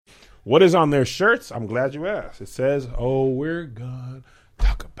What is on their shirts? I'm glad you asked. It says, "Oh, we're gonna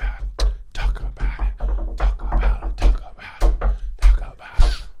talk about it, talk about it, talk about it, talk about it, talk about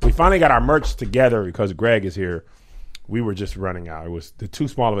it." We finally got our merch together because Greg is here. We were just running out. It was too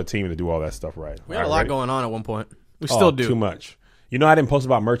small of a team to do all that stuff right. We had a lot going on at one point. We still do. Too much. You know, I didn't post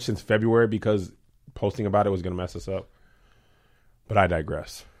about merch since February because posting about it was going to mess us up. But I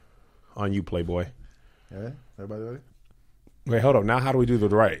digress. On you, Playboy. Yeah, everybody ready? Wait, hold up. Now how do we do the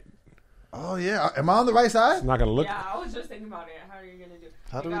right? Oh, yeah. Am I on the right side? It's not going to look. Yeah, I was just thinking about it. How are you going to do it?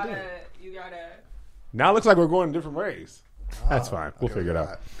 How do we do it? You got to. Now it looks like we're going different ways. That's fine. We'll figure it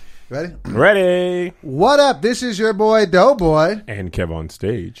out. Ready? Ready. What up? This is your boy, Doughboy. And Kev on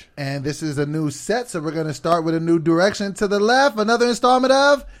stage. And this is a new set, so we're going to start with a new direction to the left. Another installment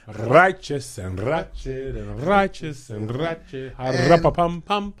of Righteous and Ratchet and Righteous and Ratchet. Pum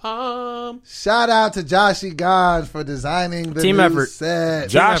pum pum. Shout out to Joshy Gons for designing the Team new effort. set.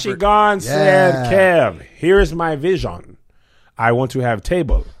 Joshy Gone said, Kev, here's my vision. I want to have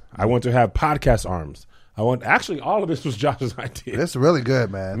table. I want to have podcast arms. Actually, all of this was Josh's idea. It's really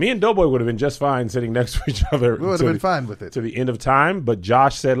good, man. Me and Doughboy would have been just fine sitting next to each other. We would have been fine with it. To the end of time, but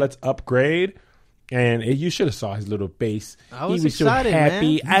Josh said, let's upgrade. And you should have saw his little face. I was he was excited, so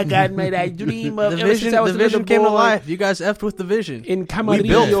happy. man. I got my dream of The vision came to life. You guys effed with the vision. In Camarillo. We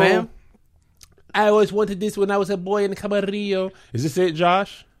built, fam. I always wanted this when I was a boy in Camarillo. Is this it,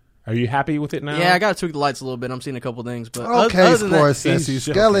 Josh? Are you happy with it now? Yeah, I got to tweak the lights a little bit. I'm seeing a couple things. But okay, other than that, Scorsese,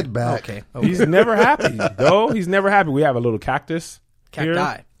 scale it back. Okay. He's never happy, though. He's never happy. We have a little cactus. Cacti. Here.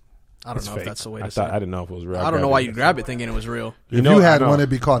 I don't It's know fake. if that's the way I to say it. I didn't know if it was real. I don't know why you grab it thinking it was real. If you had one, it'd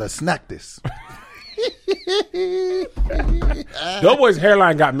be called a snacktus. Doughboy's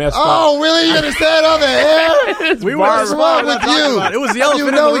hairline got messed up. Oh, really? You gonna say it on the air? We What's wrong with you? It was the elephant You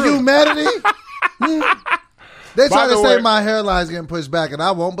in know the room. humanity? They try to the say way- my hairline's getting pushed back, and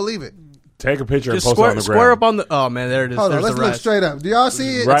I won't believe it. Take a picture Just and post it on the square up ground. on the. Oh man, there it is. Hold on, There's let's the look rise. straight up. Do y'all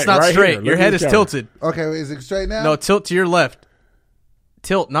see it? Right. It's not straight. here. Your Look head at is the camera. tilted. Okay, is it straight now? No, tilt to your left.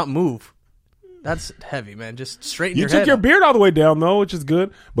 Tilt, not move. That's heavy, man. Just straighten You your took head. your up. beard all the way down, though, which is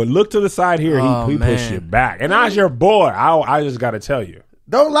good. But look to the side here. Oh, He pushed man. you back. And I was your boy. I just got to tell you.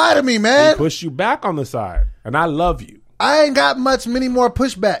 Don't lie to me, He man. pushed you back on the side. And I love you. I ain't got many more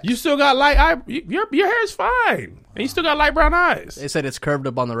pushback. You still got light eye. Your hair is fine. And you still got light brown eyes. They said it's curved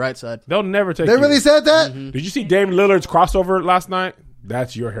up on the right side. They'll never take They you. really said that? Did you see Damian Lillard's crossover last night?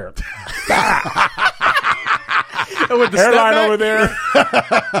 That's your hair. With the Hairline step over there.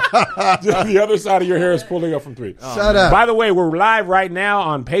 Just the other side of your hair is pulling up from 3. Shut up. By the way, we're live right now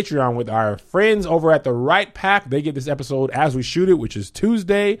on Patreon with our friends over at the Right Pack. They get this episode as we shoot it, which is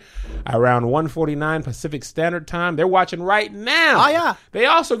Tuesday around 1:49 Pacific Standard Time. They're watching right now. Oh, yeah. They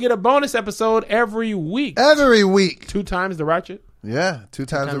also get a bonus episode every week. Every week. 2 times the ratchet. Yeah, 2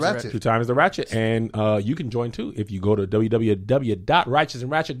 times the times the ratchet. 2 times the ratchet. And you can join too if you go to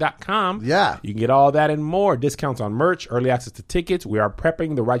www.righteousandratchet.com. Yeah. You can get all that and more. Discounts on merch, early access to tickets. We are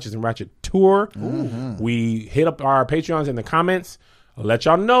prepping the Righteous and Ratchet tour. Mm-hmm. We hit up our Patreons in the comments. I'll let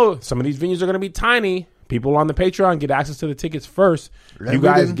y'all know some of these venues are going to be tiny. People on the Patreon get access to the tickets first. And You we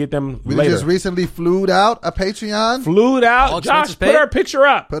guys didn't- get them We later. just recently flew out a Patreon. Flued out. All Josh, expenses put paid? her picture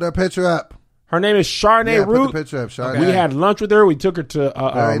up. Put her picture up. Her name is Charnay Yeah, put Root. the picture up, Charnay. We had lunch with her. We took her to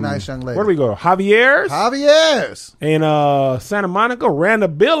Very nice young lady. Where do we go? Javier's Javier's. in Santa Monica. Ran the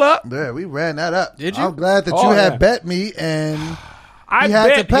bill up. Yeah, we ran that up. Did you? I'm glad that Oh, you had yeah. bet me, and I He had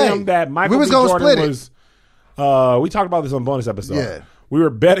bet to pay. him that Michael We was B. gonna Jordan split it. was. We talked about this on bonus episode. Yeah. We were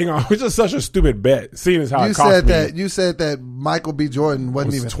betting on. Which is such a stupid bet, seeing as how you it cost said me. that Michael B. Jordan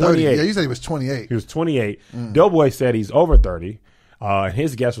wasn't Was even 28. 30. Yeah, you said he was 28. He was 28. Doughboy said he's over 30. And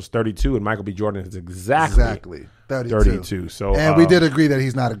his guess was 32, and Michael B. Jordan is exactly 32. So, and we did agree that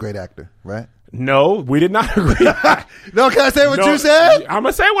he's not a great actor, right? No, we did not agree. No, can I say what No, you said? I'm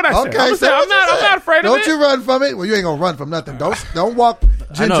gonna say what I said. Okay, I'm, say what you I'm said. not afraid of Don't it. you run from it. Well, you ain't gonna run from nothing. Don't walk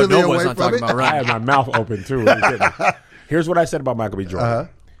I know gingerly Doughboy's away not from talking it. about I running. had my mouth open too. when he said that. Here's what I said about Michael B. Jordan. Uh-huh.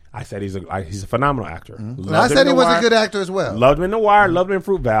 I said he's a phenomenal actor. And I said he was a good actor as well. Loved him in The Wire, loved him in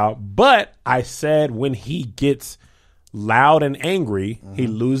Fruit Valve. But I said when he gets loud and angry, he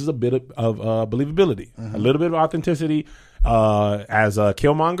loses a bit of believability, a little bit of authenticity. As a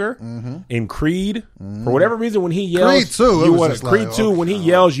Killmonger in Creed, for whatever reason, when he yells, Creed 2, it you was want just Creed like, 2. oh, When he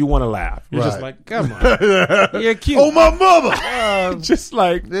yells, you want to laugh. You're just Right. like, come on, you're cute. Oh, my mother. Just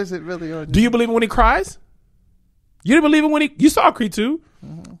like, Is it really on you? do you believe it when he cries? You didn't believe it when you saw Creed 2?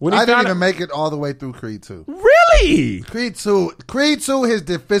 When he I didn't found even out- make it all the way through Creed 2. Really? Creed 2, his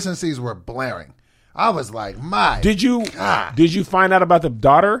deficiencies were blaring. I was like, my Did you God. find out about the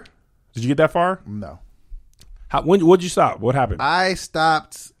daughter? Did you get that far? No. What'd you stop? What happened? I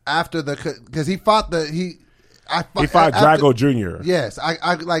stopped after because he fought He fought Drago Jr. Yes,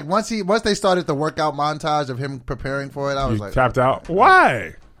 I like once they started the workout montage of him preparing for it. I was You like, tapped out.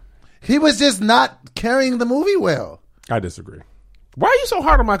 Why? he was just not carrying the movie well. I disagree. Why are you so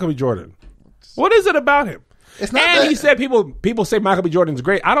hard on Michael B. Jordan? What is it about him? It's not And that, he said people say Michael B. Jordan's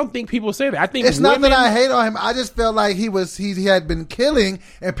great. I don't think people say that. I think it's not that I hate on him. I just felt like he had been killing,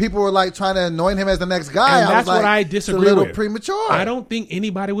 and people were like trying to anoint him as the next guy. And I that's was like, what I it's disagree a little with. premature. I don't think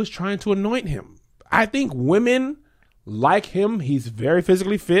anybody was trying to anoint him. I think women like him. He's very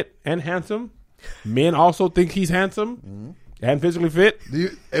physically fit and handsome. Men also think he's handsome and physically fit.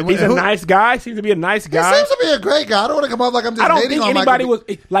 He's a nice guy. Seems to be a nice He guy. seems to be a great guy. I don't want to come off like I'm just I don't hating think on anybody Michael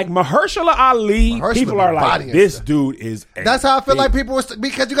was like Mahershala Ali. Mahershala People be are like, bodying this stuff. dude is. That's how I feel like people were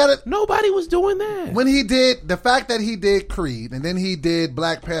because you got to. Nobody was doing that. When he did the fact that he did Creed and then he did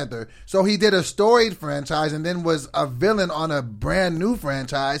Black Panther, so he did a storied franchise and then was a villain on a brand new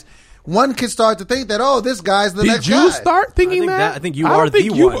franchise. One could start to think that this guy's the next Did guy. you start thinking that? I think you I don't are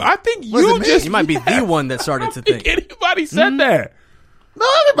think the you- one. I think Was it you me? just. You might be the one that started I to don't think think. anybody said that. No,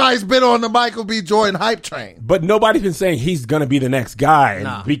 everybody's been on the Michael B. Jordan hype train. But nobody's been saying he's going to be the next guy. And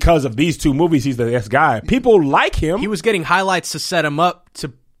Nah. because of these two movies, he's the next guy. People like him. He was getting highlights to set him up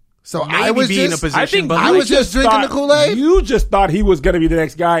to So maybe I was be in a just, position. I think but I you was just drinking thought- the Kool-Aid? You just thought he was going to be the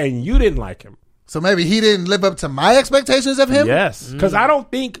next guy, and you didn't like him. so maybe he didn't live up to my expectations of him. Yes, because I don't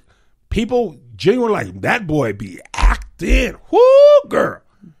think people genuinely like that boy be acting. Whoo, girl.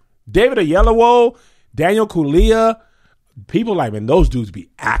 David Oyelowo, Daniel Kaluuya, people like, man, those dudes be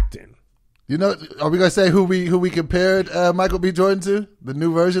acting. You know, are we gonna say who we compared Michael B. Jordan to? The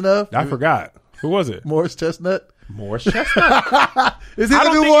new version of? I forgot. Who was it? Morris Chestnut. Morris Chestnut. Is he I the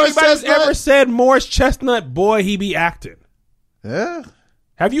don't new think Morris anybody's Chestnut? ever said Morris Chestnut, boy, he be acting. Yeah.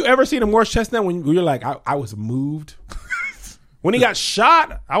 Have you ever seen a Morris Chestnut when you're like, I was moved? When he got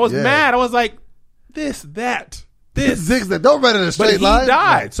shot, I was Yeah. mad. I was like, this. Zigzag. Don't run in a But straight he line.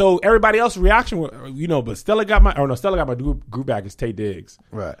 died. So everybody else's reaction was, but Stella got my group back is Tay Diggs.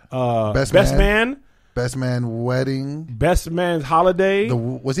 Right. Best Best man. Best man wedding. Best man's holiday.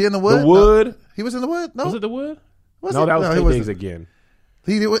 Was he in the wood? The Wood. No. He was in the wood? No. Was it The Wood? Was No, it? that was No, he Tay wasn't. Diggs again.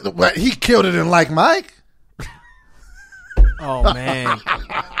 He killed it in Like Mike. oh man,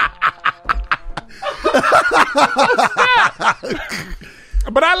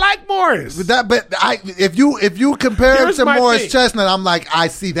 But I like Morris. If you compare him Here's to my Morris thing. Chestnut, I'm like, I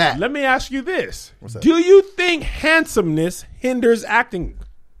see that. Let me ask you this. that? Do you think handsomeness hinders acting?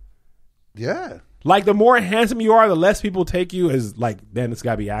 Yeah. Like the more handsome you are, the less people take you as like, then this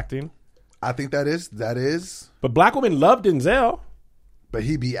guy be acting. I think that is. But black women love Denzel. But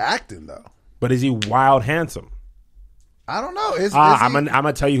he be acting though. But is he wild handsome? I don't know. Is I'm he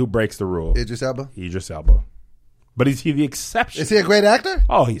gonna tell you who breaks the rule. Idris Elba? Idris Elba. But is he the exception? Is he a great actor?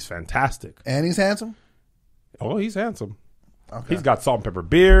 Oh, he's fantastic. And he's handsome? Oh, he's handsome. Okay. He's got salt and pepper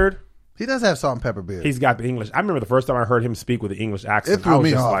beard. He does have salt and pepper beard. He's got the English. I remember the first time I heard him speak with the English accent. It threw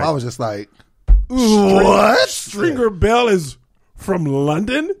me just off. like, I was just like, what? Stringer Bell is from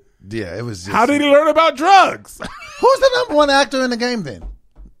London? Yeah, it was just. How did he learn about drugs? Who's the number one actor in the game then?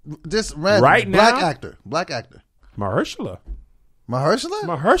 Just random. Right now? Black actor. Mahershala.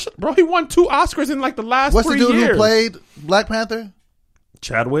 Mahershala? Bro, he won 2 Oscars in like the last What's 3 the dude years. who played Black Panther?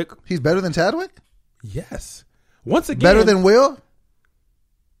 Chadwick? He's better than Chadwick? Yes. Once again. Better than Will?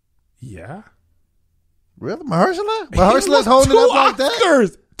 Yeah. Really? Mahershala? He Mahershala's won holding 2 it up like that?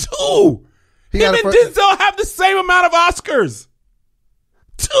 Oscars. 2. He Him got and a fir- Denzel have the same amount of Oscars.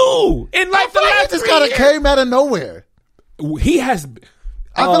 2 in like I feel the like last he just 3 kind of years. came out of nowhere. He has.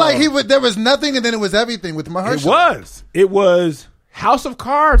 I feel like there was nothing and then it was everything with Mahershala. It was House of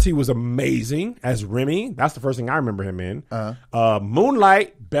Cards. He was amazing as Remy. That's the first thing I remember him in.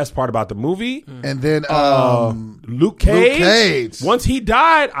 Moonlight. Best part about the movie. And then Luke Cage. Luke Cage. Once he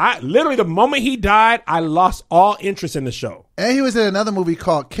died, the moment he died, I lost all interest in the show. And he was in another movie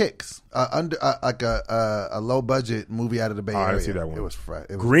called Kicks, like a low budget movie out of the Bay Area. I didn't see that one. It was fresh.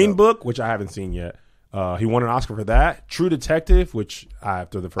 Green Book, which I haven't seen yet. He won an Oscar for that. True Detective, which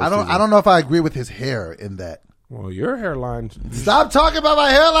after the first season. I don't know if I agree with his hair in that. Well, your hairline. Stop talking about my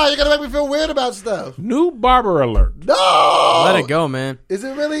hairline. You're gonna make me feel weird about stuff. New barber alert. No, let it go, man. Is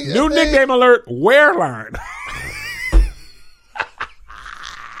it really New nickname alert. Wearline.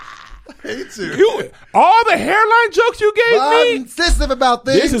 hate you. All the hairline jokes you gave me. I'm sensitive about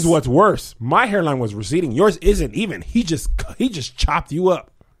things. This is what's worse. My hairline was receding. Yours isn't even. He just chopped you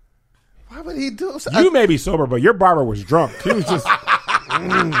up. Why would he do? You may be sober, but your barber was drunk. He was just.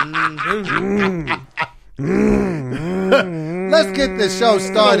 Let's get this show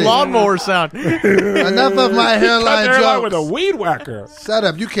started. Lawnmower sound. Enough of my Cut hairline their hairline with a jokes. weed whacker. Shut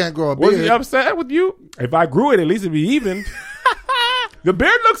up. You can't grow a Was he beard. upset with you? If I grew it, at least it'd be even. The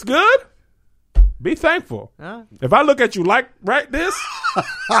beard looks good. Be thankful. Huh? If I look at you like this,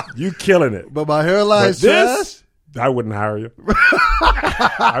 you killing it. But my hairline's But this, trash. I wouldn't hire you.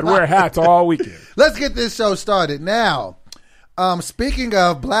 I'd wear hats all weekend. Let's get this show started now. Speaking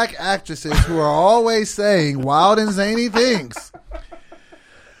of black actresses who are always saying wild and zany things,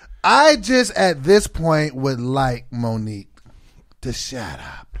 I just at this point would like Monique to shut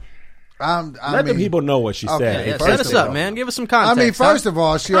up. Let the people know what she said. Yeah, First set us of up, all- man. Give us some context. I mean, first of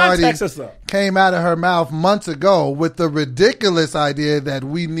all, she Context already us up. came out of her mouth months ago with the ridiculous idea that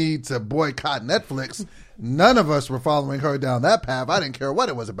we need to boycott Netflix. None of us were following her down that path. I didn't care what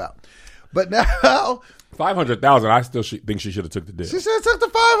it was about. But now 500,000. I still think she should have took the deal. she should have took the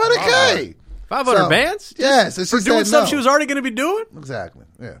 $500K. 500 So, bands? Yes, and she For doing said stuff no. she was already going to be doing? Exactly.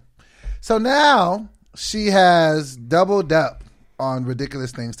 Yeah. So now she has doubled up on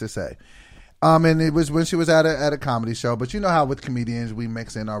ridiculous things to say. And it was when she was at a comedy show. But you know how with comedians we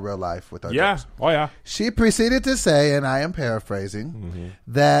mix in our real life with our Yeah. jokes. Oh, yeah. She proceeded to say, and I am paraphrasing,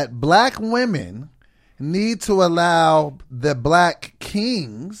 that black women need to allow the black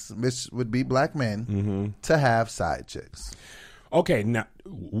kings, which would be black men, to have side chicks. Okay. Now,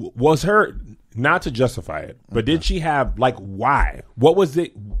 was her, not to justify it, but did she have, like, why? What was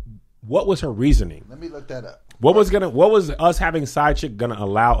it? What was her reasoning? Let me look that up. What was us having side chick gonna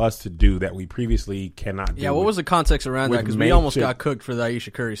allow us to do that we previously cannot do? Yeah, what was the context around that? with Because we main almost chick. got cooked for the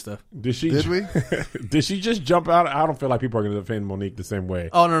Aisha Curry stuff. Did she? Did we? Did she just jump out? I don't feel like people are going to defend Monique the same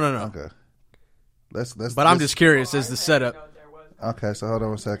way. Oh, no. Okay. Let's But I'm just curious. Is the setup? Okay, so hold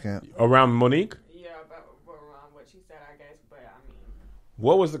on a second. Around Monique, Yeah, about around what she said, I guess. But I mean,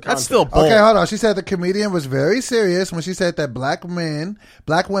 what was the context? That's still bold. Okay, hold on. She said the comedian was very serious when she said that black women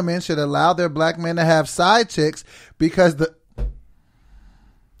should allow their black men to have side chicks because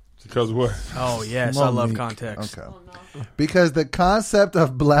Because what? Oh, yes. I love Monique. context. Okay. Because the concept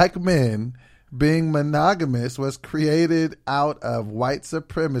of black men being monogamous was created out of white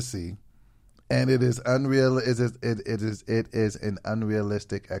supremacy, and it is unreal. It is an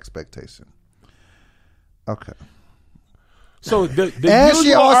unrealistic expectation. Okay. So the And she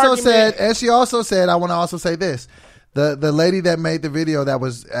usual also argument- said, I want to also say this. The lady that made the video that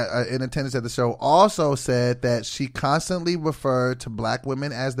was in attendance at the show also said that she constantly referred to black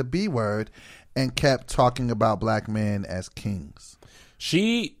women as the B word and kept talking about black men as kings.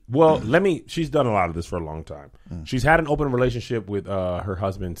 she's done a lot of this for a long time. She's had an open relationship with her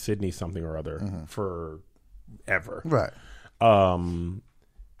husband, Sydney something or other, forever. Right.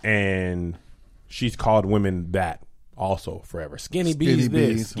 And she's called women that also forever. Skinny bees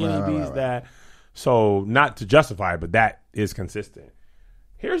this, skinny bees that. So not to justify it, but that is consistent.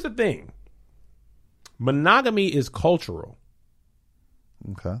 Here's the thing. Monogamy is cultural.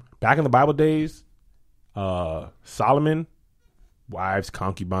 Okay. Back in the Bible days, Solomon, wives,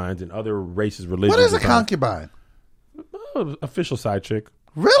 concubines, and other races, religions. What is a concubine? Official side chick.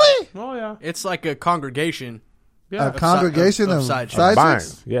 Really? Oh, yeah. It's like a congregation. Yeah. A congregation of of side side Combined.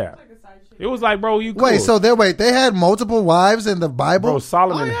 chicks? Yeah. like a side chick. It was like, bro, you cool. They had multiple wives in the Bible? Bro,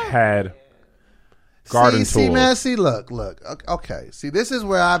 Solomon had garden tools. Look. Okay. See, this is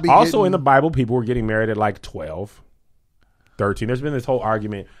where I be Also getting- in the Bible, people were getting married at like 12, 13. There's been this whole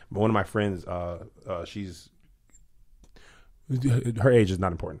argument. One of my friends, her age is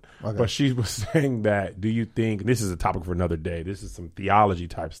not important, but she was saying that, do you think, this is a topic for another day, this is some theology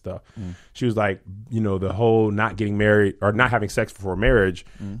type stuff. She was like, the whole not getting married or not having sex before marriage,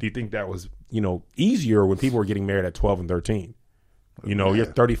 do you think that was, easier when people were getting married at 12 and 13? You're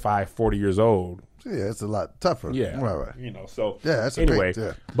 35, 40 years old. Yeah, it's a lot tougher. Yeah. Right. So Yeah, that's a anyway. great-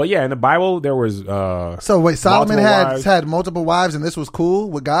 yeah. But yeah, in the Bible, there was, So wait, Solomon multiple wives. had multiple wives and this was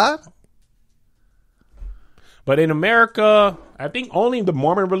cool with God? But in America, I think only the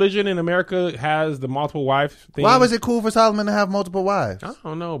Mormon religion in America has the multiple wife thing. Why was it cool for Solomon to have multiple wives? I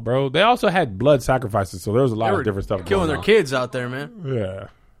don't know, bro. They also had blood sacrifices, so there was a lot They of were different stuff killing going their on. kids out there, man. Yeah.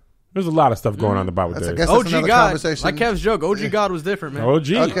 There's a lot of stuff going on in the Bible I days. guess that's OG another God. conversation. Like Kev's joke, OG God was different, man.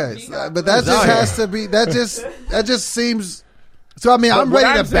 OG. Okay, but that He's just out has to be that just seems. So I mean, I'm what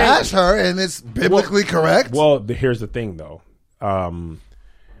ready I'm to saying- bash her, and it's biblically correct. Well, here's the thing, though.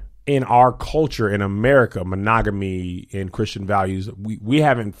 In our culture, in America, monogamy and Christian values, we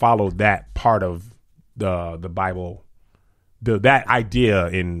haven't followed that part of the Bible, that idea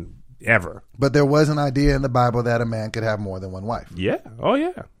in ever. But there was an idea in the Bible that a man could have more than one wife Yeah. Oh,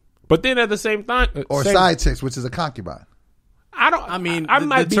 yeah. But then at the same time, or side chicks, which is a concubine. I don't. I mean, I the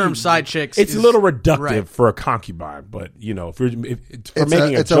might be, term side chicks. It's is, a little reductive right. for a concubine, but you know, for making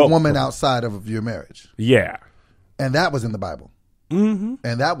It's a a joke, woman outside of your marriage, Yeah. and that was in the Bible, and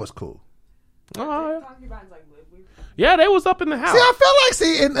that was cool. Concubines like live with. Yeah, they was up in the house. See, I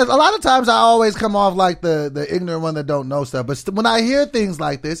feel like, and a lot of times I always come off like the ignorant one that don't know stuff. But when I hear things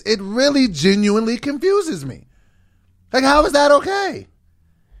like this, it really genuinely confuses me. Like, how is that okay?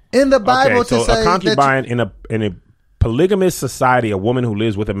 In the Bible Okay, so to say a concubine in a polygamous society, a woman who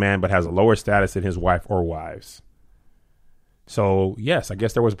lives with a man but has a lower status than his wife or wives. So yes, I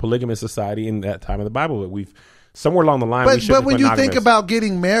guess there was a polygamous society in that time of the Bible, but we've somewhere along the line. But when you think about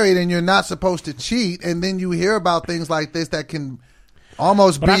getting married and you're not supposed to cheat, and then you hear about things like this that can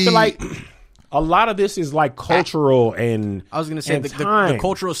almost but be. I feel like a lot of this is like cultural and I was going to say and the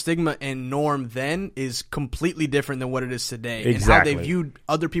cultural stigma and norm then is completely different than what it is today. Exactly. And how they viewed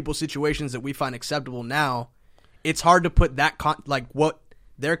other people's situations that we find acceptable now. It's hard to put that like what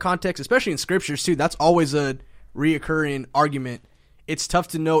their context, especially in scriptures too. That's always a reoccurring argument. It's tough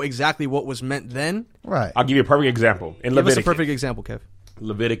to know exactly what was meant then. Right. I'll give you a perfect example. In Give us Leviticus, a perfect example, Kev.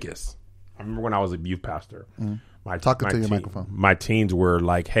 Leviticus. I remember when I was a youth pastor. Talking to your microphone. My teens were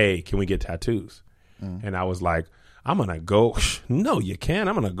like, "Hey, can we get tattoos?" And I was like, "I'm gonna go." No, you can't.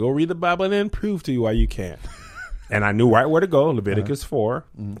 I'm gonna go read the Bible and then prove to you why you can't. And I knew right where to go. Leviticus 4.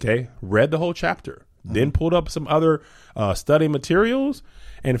 Okay, read the whole chapter. Then pulled up some other study materials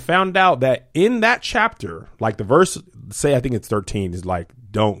and found out that in that chapter, like the verse, say I think it's 13, is like,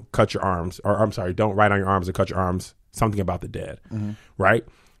 "Don't cut your arms," or I'm sorry, "Don't write on your arms and cut your arms." Something about the dead, right?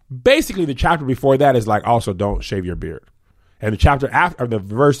 Basically, the chapter before that is like, also don't shave your beard. And the chapter after, or the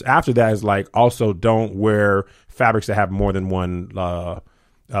verse after that is like, also don't wear fabrics that have more than one, like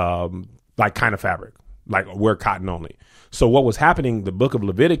kind of fabric, like wear cotton only. So what was happening, the book of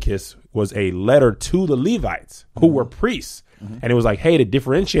Leviticus was a letter to the Levites who were priests. And it was like, hey, to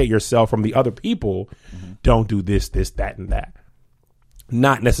differentiate yourself from the other people, don't do this, that, and that.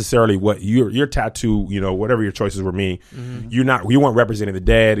 Not necessarily what your tattoo, you know, whatever your choices were me, you weren't representing the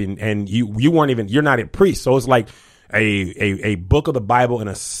dead, and you weren't even, you're not a priest. So it's like a book of the Bible in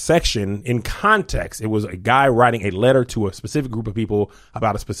a section in context. It was a guy writing a letter to a specific group of people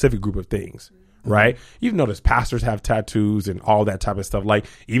about a specific group of things. Right. You've noticed pastors have tattoos and all that type of stuff. Like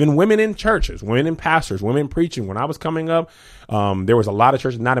even women in churches, women in pastors, women preaching. When I was coming up, there was a lot of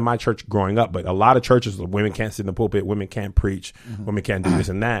churches, not in my church growing up, but a lot of churches, women can't sit in the pulpit, women can't preach, women can't do this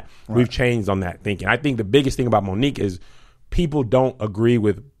and that. Right. We've changed on that thinking. I think the biggest thing about Monique is people don't agree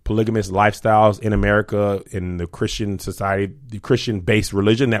with polygamous lifestyles in America, in the Christian society, the Christian based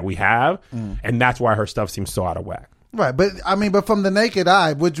religion that we have. And that's why her stuff seems so out of whack. Right, but I mean, but from the naked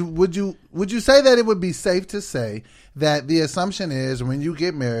eye, would you say that it would be safe to say that the assumption is when you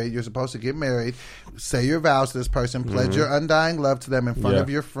get married, you're supposed to get married, say your vows to this person, pledge your undying love to them in front of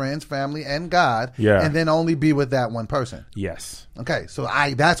your friends, family, and God, and then only be with that one person? Yes. Okay, so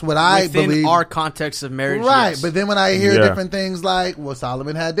that's what I Within believe. our context of marriage, Right, yes. but then when I hear different things like, well,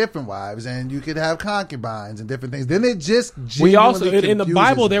 Solomon had different wives, and you could have concubines and different things, then it just we also genuinely in the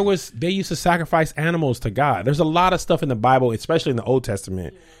Bible confuses me. they used to sacrifice animals to God. There's a lot of stuff in the Bible, especially in the Old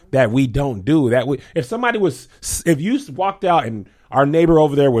Testament, that we don't do. If you walked out and our neighbor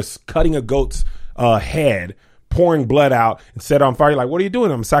over there was cutting a goat's head, pouring blood out and set it on fire, you're like, what are you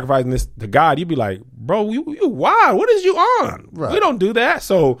doing? I'm sacrificing this to God. You'd be like, bro, you wild. What is you on? Right. We don't do that.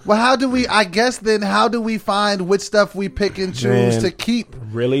 So, well, how do we find which stuff we pick and choose to keep?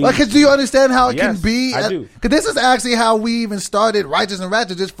 Really? Like, do you understand how it can Yes, be? I do. Because this is actually how we even started Righteous and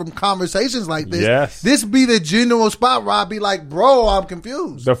Ratchet, just from conversations like this. Yes. This be the general spot where I'd be like, bro, I'm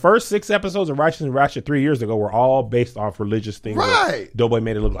confused. The first 6 episodes of Righteous and Ratchet 3 years ago were all based off religious things. Right. Doughboy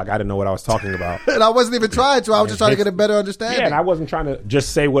made it look like I didn't know what I was talking about. And I wasn't even trying to. I was just trying to get a better understanding. Yeah, and I wasn't trying to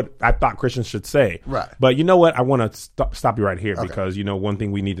just say what I thought Christians should say. Right. But you know what? I want to stop you right here because, you know, one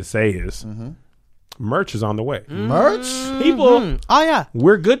thing we need to say is merch is on the way. Merch? People, Oh yeah,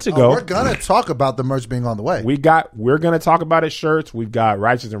 we're good to go. We're going to talk about the merch being on the way. We're going to talk about it. Shirts. We've got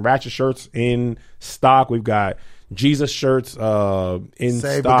Righteous and Ratchet shirts in stock. We've got Jesus shirts in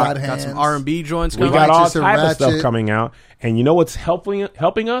Save stock. God got hands. some R&B joints We coming. got all Righteous and type of stuff Ratchet. coming out. And you know what's helping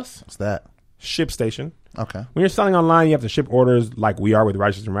us? What's that? ShipStation. Okay. When you're selling online, you have to ship orders like we are with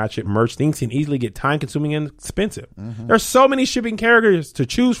Righteous and Ratchet. Merch things can easily get time-consuming and expensive. There's so many shipping carriers to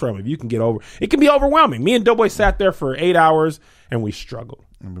choose from. If you can get over, it can be overwhelming. Me and Doughboy sat there for 8 hours and we struggled.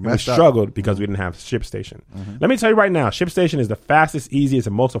 We struggled because we didn't have ShipStation. Let me tell you right now, ShipStation is the fastest, easiest,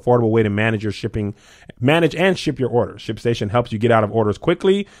 and most affordable way to manage and ship your orders. ShipStation helps you get out of orders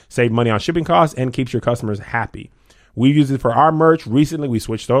quickly, save money on shipping costs, and keeps your customers happy. We use it for our merch. Recently, we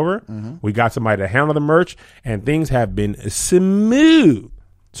switched over. We got somebody to handle the merch, and things have been smooth.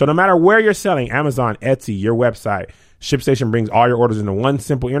 So no matter where you're selling, Amazon, Etsy, your website, ShipStation brings all your orders into one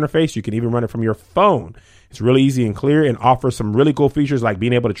simple interface. You can even run it from your phone. It's really easy and clear and offers some really cool features like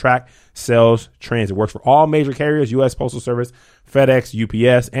being able to track sales trends. It works for all major carriers, U.S. Postal Service, FedEx,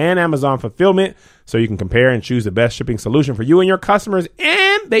 UPS, and Amazon Fulfillment. So you can compare and choose the best shipping solution for you and your customers.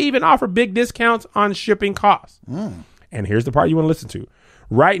 And they even offer big discounts on shipping costs. And here's the part you want to listen to.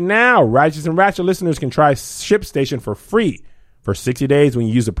 Right now, Righteous and Ratchet listeners can try ShipStation for free for 60 days when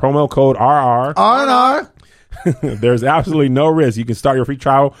you use the promo code RR. R&R. There's absolutely no risk. You can start your free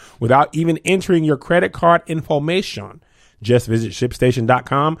trial without even entering your credit card information. Just visit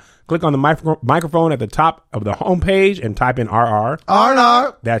ShipStation.com, click on the microphone at the top of the homepage, and type in RR.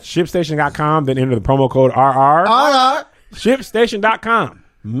 R&R. That's ShipStation.com, then enter the promo code RR. R&R. ShipStation.com.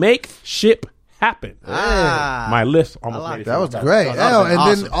 Make ship happen. My list almost made it. That was to the great. That would've been And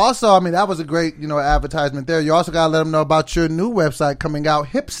awesome. then also, I mean, that was a great, advertisement there. You also got to let them know about your new website coming out,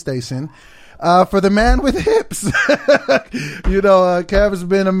 HipStation. For the man with hips. Kev has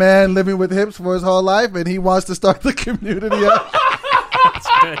been a man living with hips for his whole life, and he wants to start the community up.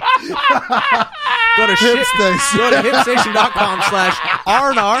 Go to HipStation. Go to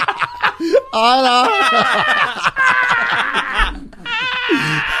hipstation.com/RNR.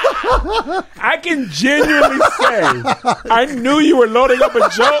 I can genuinely say I knew you were loading up a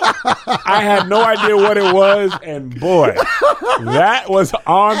joke. I had no idea what it was, and boy, that was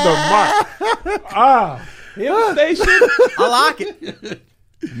on the mark. Hill Station, I like it.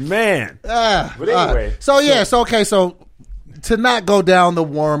 man. But anyway, So to not go down the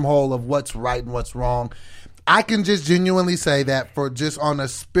wormhole of what's right and what's wrong, I can just genuinely say that for just on a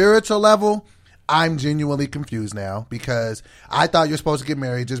spiritual level, I'm genuinely confused now because I thought you're supposed to get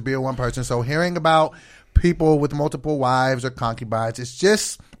married, just be with one person. So hearing about people with multiple wives or concubines, it's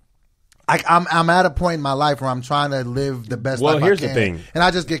just I'm at a point in my life where I'm trying to live the best life I can. Well, here's the thing. And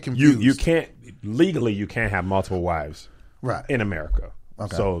I just get confused. you can't legally you can't have multiple wives, Right. in America.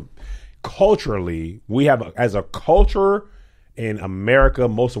 Okay. So culturally, we have as a culture in America,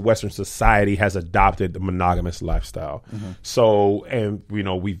 most of Western society has adopted the monogamous lifestyle. So, and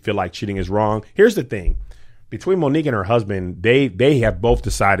we feel like cheating is wrong. Here's the thing. Between Monique and her husband, they have both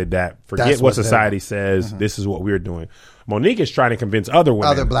decided that forget That's what what they society says. This is what we're doing. Monique is trying to convince other women.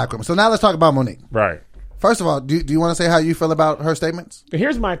 Other black women. So now let's talk about Monique. Right. First of all, do you want to say how you feel about her statements?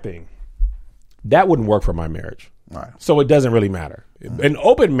 Here's my thing. That wouldn't work for my marriage. All right. So it doesn't really matter. An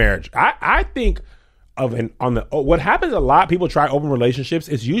open marriage, I think what happens a lot, people try open relationships,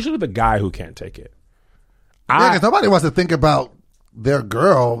 it's usually the guy who can't take it. Yeah, because nobody wants to think about their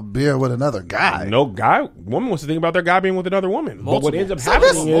girl being with another guy. No woman wants to think about their guy being with another woman. But what Multiple. ends up So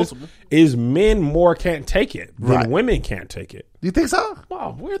happening this- is men more can't take it than Right. women can't take it. Do you think so?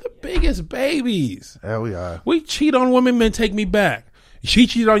 Wow, we're the biggest babies. Yeah, we are. We cheat on women, men take me back. She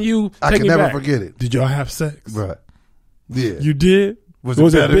cheated on you, I take can me never back. forget it. Did y'all have sex? Right. Yeah. You did? Was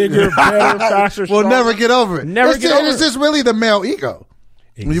Was it it better? bigger, better, faster, We'll stronger? never get over it. Never get over It's it. just really the male ego.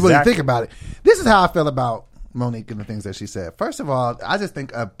 When you really Exactly. think about it. This is how I feel about Monique and the things that she said. First of all, I just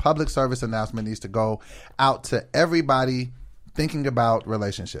think a public service announcement needs to go out to everybody thinking about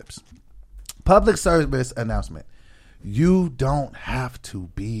relationships. Public service announcement. You don't have to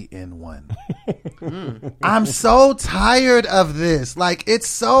be in one. I'm so tired of this. Like, it's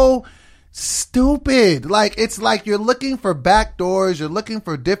so stupid. Like, it's like you're looking for back doors. You're looking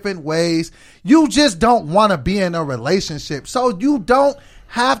for different ways. You just don't want to be in a relationship. So you don't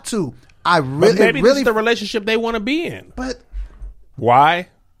have to. But maybe this is the relationship they want to be in. but Why?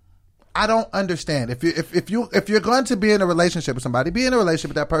 I don't understand. If you're going to be in a relationship with somebody, be in a relationship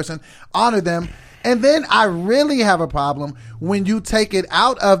with that person, honor them. And then I really have a problem when you take it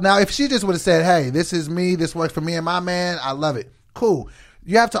out of, now if she just would have said, hey, this is me, this works for me and my man, I love it. Cool.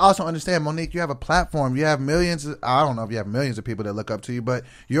 You have to also understand, Monique, you have a platform. You have millions, I don't know if you have millions of people that look up to you, but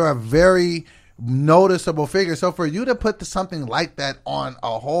you're a very noticeable figure. So for you to put something like that on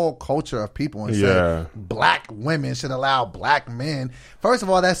a whole culture of people and Yeah. say black women should allow black men, first of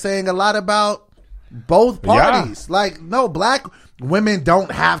all, that's saying a lot about both parties. Like, no, black women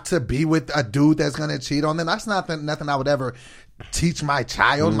don't have to be with a dude that's going to cheat on them. That's nothing I would ever teach my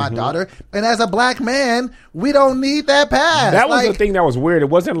child, my daughter. And as a black man, we don't need that pass. That was Like, the thing that was weird. It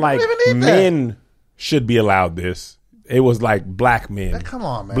wasn't like even need that. men should be allowed this. It was like black men. Come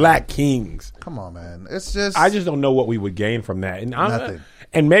on, man. Black kings. Come on, man. It's just, I just don't know what we would gain from that. And Nothing.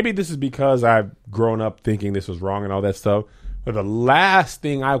 And maybe this is because I've grown up thinking this was wrong and all that stuff. But the last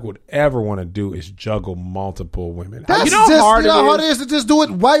thing I would ever want to do is juggle multiple women. That's you know just, how hard you know how hard it it is? is to just do it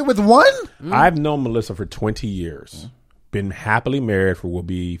right with one? I've known Melissa for 20 years. Been happily married for will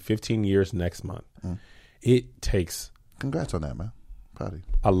be 15 years next month. It takes Congrats on that, man. Proud of you.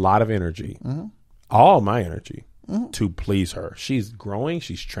 a lot of energy, all my energy, to please her. She's growing.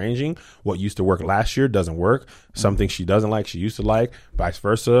 She's changing. What used to work last year doesn't work. Something she doesn't like, she used to like, vice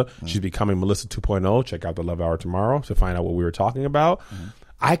versa. She's becoming Melissa 2.0. Check out the Love Hour tomorrow to find out what we were talking about.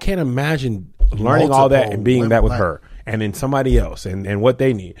 I can't imagine learning all that Multiple and being that with women. her. And then somebody else and what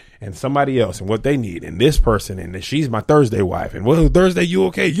they need, and somebody else and what they need, and this person, and she's my Thursday wife. And well, Thursday, you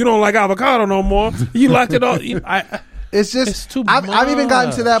okay? You don't like avocado no more. You liked it all. It's just, It's too I've even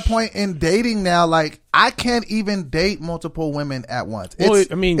gotten to that much. point in dating now. Like, I can't even date multiple women at once. Well, It's,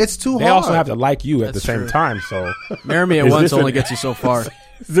 I mean, it's too they hard. also have to like you at the That's same true. time. So, Marry me at Is once this only an- gets you so far.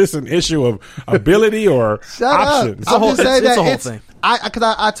 is this an issue of ability or Shut options? up. I'm just saying it's that a whole it's, thing.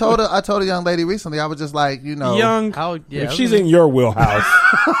 Cause I told a young lady recently, I was just like, you know, Young, Yeah, if she's in your wheelhouse,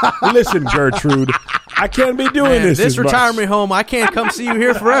 listen, Gertrude, I can't be doing Man, this. this as much. retirement home, I can't come see you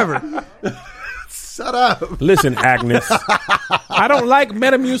here forever. shut up. Listen, Agnes, I don't like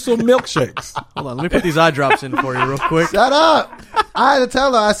Metamucil milkshakes. Hold on, let me put these eye drops in for you real quick. Shut up. I had to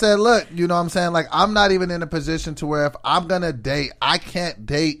tell her, I said, look, you know what I'm saying? Like, I'm not even in a position to where if I'm going to date, I can't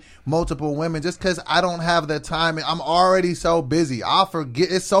date multiple women just because I don't have the time. I'm already so busy. I'll forget.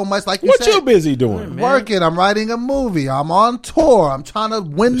 It's so much like you What said. you busy doing? Working. I'm writing a movie. I'm on tour. I'm trying to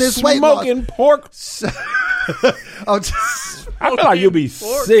win this weight loss. Smoking pork. I'm just, I feel like you'll be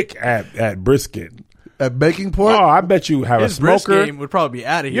sick at brisket. at baking Oh, pork. I bet you have His a brisket smoker. game would probably be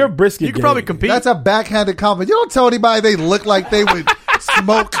out of here. Your brisket You could probably game. compete. That's a backhanded compliment. You don't tell anybody they look like they would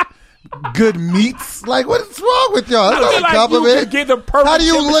smoke good meats. Like, what's wrong with y'all? That's I not feel a like you compliment. could get the perfect How do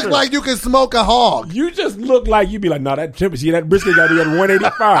you look temperature. like you can smoke a hog? You just look like you'd be like, no, that temperature, that brisket got to be at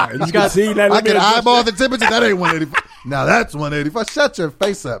 185. And you can see that. I can eyeball the temperature. That ain't 185. Now that's 185. Shut your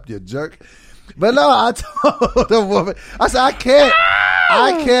face up, you jerk. But no, I told the woman, I said, I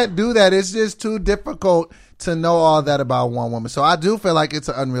can't do that. It's just too difficult to know all that about one woman. So I do feel like it's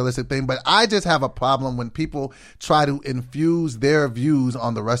an unrealistic thing, but I just have a problem when people try to infuse their views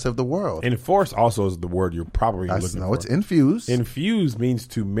on the rest of the world. Enforce also is the word you're probably looking No, for. it's infused. Infuse means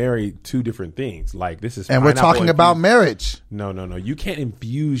to marry two different things. Like this is, And we're pineapple talking about infused. marriage. No. You can't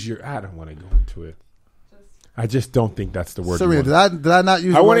infuse your. I don't want to go into it. I just don't think that's the word. you Serena, want. did I not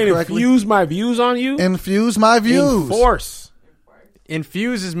use I the want word to correctly? infuse my views on you. Infuse my views. Enforce.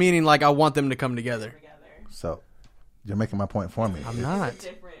 Infuse is meaning like I want them to come together. So you're making my point for me. I'm not.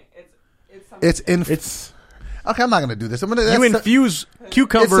 Different. It's something. It's Okay, I'm not going to do this. I'm going You infuse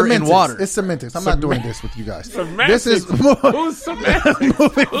cucumber in water. It's semantics. I'm not doing this with you guys. semantics. This is Who's semantics?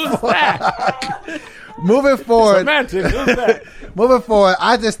 Who's that? moving forward. Semantics. Who's that? Moving forward,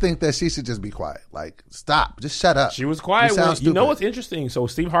 I just think that she should just be quiet. Like, stop. Just shut up. She was quiet. You sound You know stupid. what's interesting? So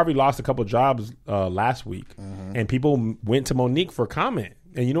Steve Harvey lost a couple jobs last week, and people went to Monique for comment.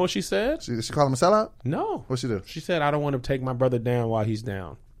 And you know what she said? She call him a sellout? No. What'd she do? She said, "I don't want to take my brother down while he's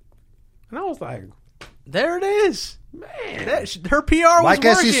down." And I was like, There it is. "Man, Her PR was Why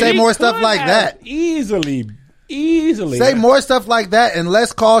can't she working. say more could stuff like have that? Easily. Say more stuff like that and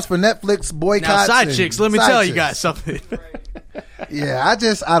less calls for Netflix Now, boycotts. side and chicks, let me side tell you chicks. guys something. Yeah,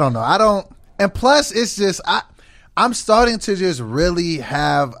 I don't know. And plus, it's just, I'm starting to just really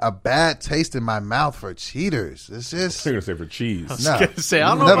have a bad taste in my mouth for cheaters. It's just, I'm gonna say for cheese. no. gonna say, I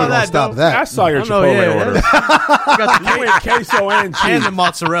don't know Never about gonna that, stop though. that. I saw your I know, Chipotle yeah, order. Got the You went queso and cheese. and the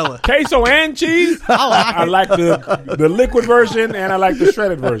mozzarella. Queso and cheese. I like the liquid version and I like the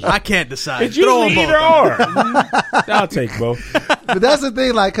shredded version. I can't decide. It's Throw usually 'em either both. or. I'll take both. But that's the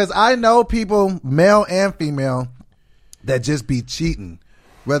thing, like, because I know people, male and female, that just be cheating.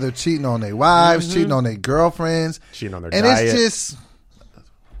 Whether cheating on their wives, cheating on their girlfriends. Cheating on their and diet. it's just,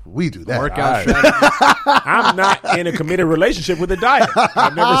 we do that. Workout All right. strategy. I'm not in a committed relationship with a diet. I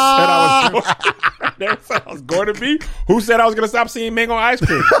never said I was. I never said I was going to be. Who said I was going to stop seeing mango ice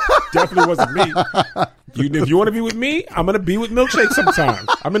cream? Definitely wasn't me. If you want to be with me, I'm going to be with milkshake sometimes.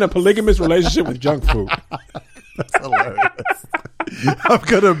 I'm in a polygamous relationship with junk food. I'm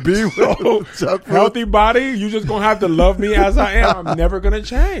going to be with junk food. Healthy body, you just going to have to love me as I am. I'm never going to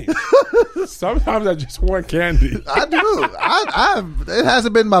change. Sometimes I just want candy. I do. It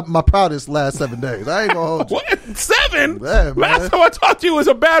hasn't been my proudest last 7 days. I ain't going to hold you. What? 7? Yeah, man. Last time I talked to you was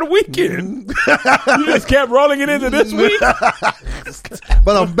a bad weekend. You just kept rolling it into this week.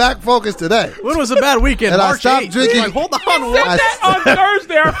 But I'm back focused today. When was a bad weekend? And I March stopped 8th. drinking- Like, hold on. Said What? that on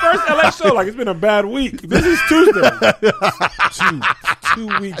Thursday, our first LA show. Like, it's been a bad week. This is Tuesday. two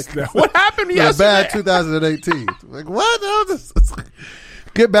weeks now. What happened It was a yesterday? bad 2018. Like, what?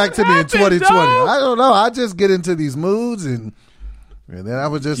 Get back to me in happened, 2020. dog? I don't know. I just get into these moods and then I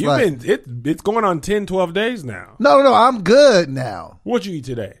was just like, It's going on 10, 12 days now. no, I'm good now. What'd you eat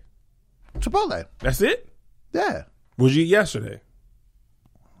today? Chipotle. That's it? Yeah. What'd you eat yesterday?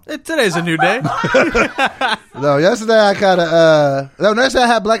 Today's a new day. No, yesterday I kind of, yesterday I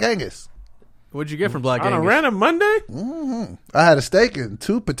had Black Angus. What'd you get from Black On a Angus? random Monday? I had a steak and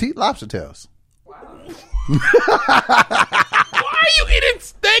 2 petite lobster tails. Why are you eating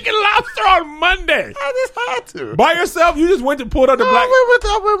steak and lobster on Monday? I just had to. By yourself? You just went to pull out the black...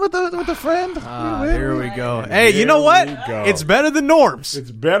 I went with a friend. Here we go. Hey, you know what? we go. It's better than Norm's.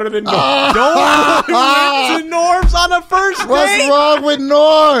 It's better than... Don't went to Norm's on a first What's date. wrong with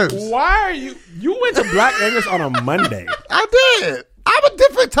Norms? Why are you... You went to Black Angus on a Monday. I did. I'm a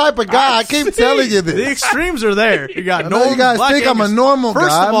different type of guy. I keep see. telling you The this. extremes are there. You got I know Norm's, you guys Black think I'm a Angus. normal First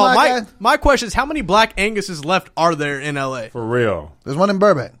guy. of all, I'm like, my question is, how many Black Anguses left are there in L.A.? For real. There's one in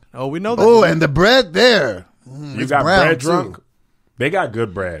Burbank. Oh, we know that. Oh, and the bread there. You It's got brown, bread too. drunk? They got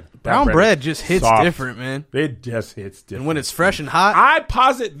good bread. That Brown bread is just hits soft. different, man. It just hits different. And when it's fresh and hot, I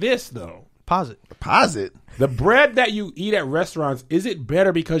posit this, though. pause it. Posit. The bread that you eat at restaurants, is it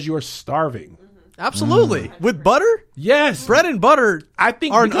better because you're starving? Absolutely. With butter? Yes. Bread and butter I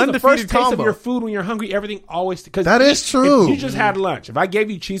think are an because the undefeated first taste combo. of your food when you're hungry, everything always... Cause That is true. If you just had lunch. If I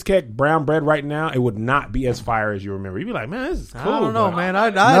gave you cheesecake brown bread right now, it would not be as fire as you remember. You'd be like, man, this is cool. I don't know, but man. No,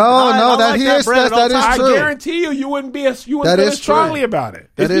 that like here's- bread at all that is times. I true. guarantee you wouldn't be as you That wouldn't feel is as strongly true. about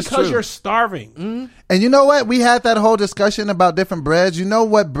it. That It's is because true. you're starving. And you know what? We had that whole discussion about different breads. You know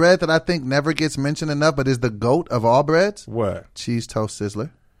what bread that I think never gets mentioned enough, but is the GOAT of all breads? What? Cheese toast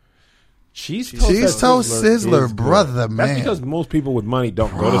sizzler. Cheese toast Sizzler, is good. brother, That's man. because most people with money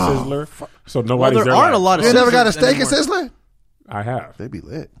don't go to Sizzler, so nobody's there there. aren't like, a lot of You never got a Sizzlers steak anymore. at Sizzler? I have. They be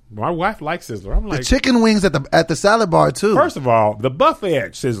lit. My wife likes Sizzler. I'm The like, chicken wings at the salad bar too. first of all, the buffet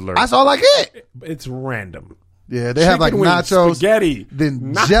at Sizzler, That's all I get. it's random. Yeah, they have like Chicken wings, nachos, spaghetti,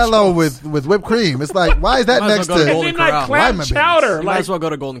 then nachos. Jello with whipped cream. It's like, why is that Might next as well go to to? And Golden then like Corral. clam Lima chowder. You might Like as well go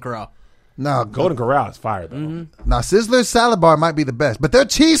to Golden Corral. No, Golden Corral is fire though. Now Sizzler's salad bar might be the best, but their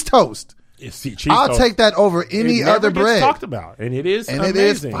cheese toast. Cheese I'll toast. take that over any It never other gets bread. talked about, and it is And it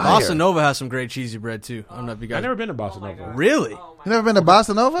is amazing. fire. Bossa Nova has some great cheesy bread too. I don't know if you guys I've never been to Boston Nova. really You never been to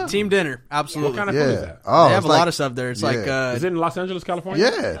Bossa Nova? team dinner. What Absolutely. kind of food is Yeah. that? Oh, they have it's a lot like- of stuff there. It's yeah. like Is it in Los Angeles,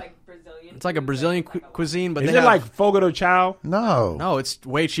 California? Yeah. Like Brazilian. it's like a Brazilian cuisine, but Is they it have like Fogo de Chao? No. no. It's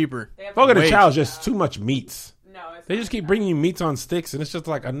way cheaper. They have Fogo de Wait. Chao is just too much meats. No, it's They not just keep that. bringing you meats on sticks, and it's just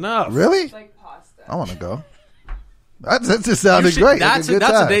like enough. Really? It's like pasta. I want to go. That just sounded You should- great. That's a good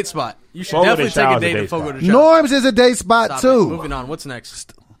that's time. a date spot. You should Fogo de definitely Chao take a is a date date to Fogo spot. de Chao. Norms is a date spot Stop it. too. Moving on. What's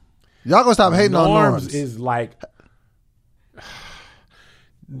next? Y'all gonna stop hating on Norms Norms. is like.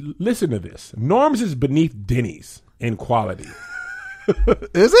 Listen to this. Norms is beneath Denny's in quality.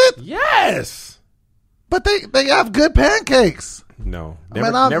 Is it? Yes. But they have good pancakes. No. I Never,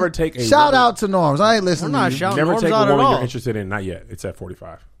 mean, I'm- never take a shout woman- out to Norms. I ain't listening We're not to you. shouting Never Norms take a out at woman all. you're interested in. Not yet. It's at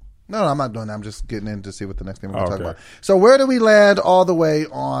 45. No, I'm not doing that. I'm just getting in to see what the next thing we're going to Okay. talk about. So where do we land all the way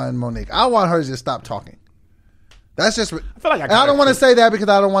on Monique? I want her to just stop talking. That's just. I feel like I and I kinda don't want to could- say that because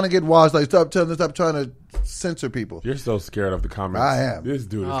I don't want to get washed. Like stop trying to censor people. You're so scared of the comments. I am. This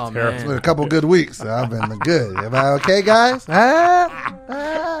dude is Oh, It's terrible. been man. a couple good weeks. So I've been good. Am I okay, guys? Vote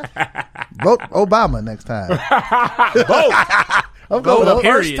Obama next time. I'm going Vote vote.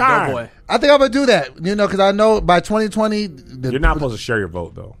 period, time. doughboy. I think I'm gonna do that. You know, because I know by 2020, You're not supposed to share your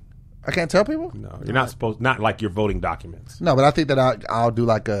vote, though. I can't tell people. No, you're not supposed. Not like your voting documents. No, but I think that I'll do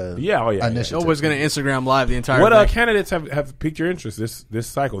like a Yeah, oh, yeah, initiative. Nobody's gonna Instagram live the entire What thing. candidates have piqued your interest this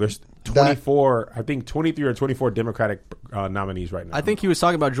cycle? There's 24, I think 23 or 24 Democratic nominees right now. I think he was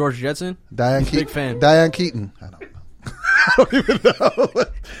talking about George Jetson. Diane Big Keaton. fan. Diane Keaton. I don't know. I don't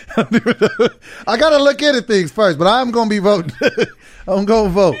even know. I gotta look into things first, but I'm gonna be voting. I'm gonna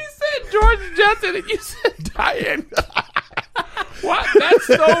vote. You said George Jetson and you said Diane. What? That's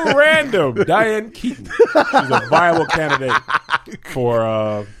so random. Diane Keaton. She's a viable candidate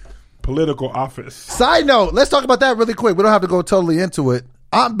for political office. Side note, let's talk about that really quick. We don't have to go totally into it.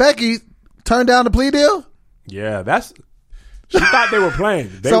 Aunt Becky turned down the plea deal. Yeah, that's. She thought they were playing.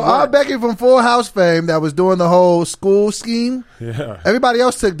 They So weren't. Aunt Becky from Full House fame that was doing the whole school scheme. Yeah. Everybody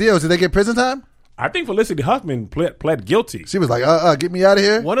else took deals. Did they get prison time? I think Felicity Huffman pled guilty. She was like, get me out of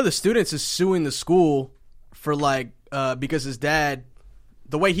here. One of the students is suing the school for because his dad,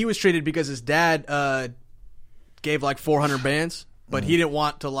 the way he was treated because his dad gave like 400 bands but he didn't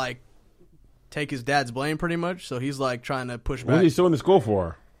want to like take his dad's blame pretty much. So he's like trying to push What is back. he suing the school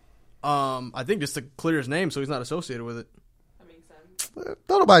for? I think just to clear his name so he's not associated with it. That makes sense.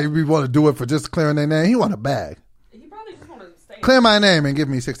 Don't nobody want to do it for just clearing their name. He want a bag. He probably just want to stay. Clear my name and give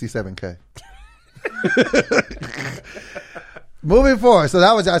me $67K. Moving forward, so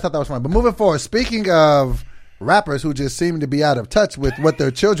I thought that was fun. But moving forward, speaking of rappers who just seem to be out of touch with what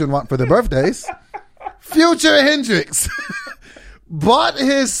their children want for their birthdays, Future Hendrix bought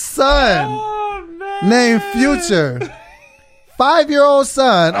his son named Future, 5-year-old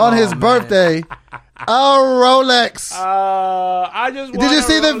son, on his birthday, a Rolex. I just Did you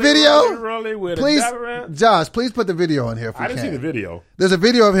see the video? Rolly with Please, a Dapper- Josh, please put the video on here if you I didn't can. see the video. There's a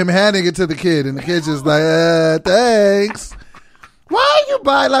video of him handing it to the kid, and the kid's just like, thanks. Why are you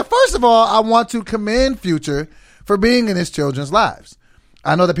buying? Like, first of all, I want to commend Future for being in his children's lives.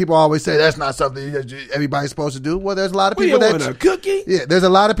 I know that people always say that's not something that everybody's supposed to do. Well, there's a lot of people want a cookie? yeah, there's a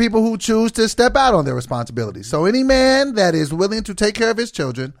lot of people who choose to step out on their responsibilities. So any man that is willing to take care of his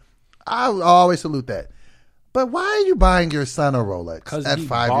children, I always salute that. But why are you buying your son a Rolex 'Cause at he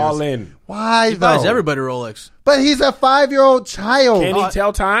 5 ballin'. years? Why He buys though? everybody Rolex. But he's a 5-year-old child. Can he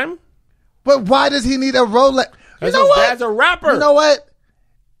tell time? But why does he need a Rolex? You Because know his what? dad's a rapper. You know what?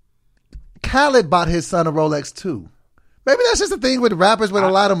 Khaled bought his son a Rolex too. Maybe that's just a thing with rappers with a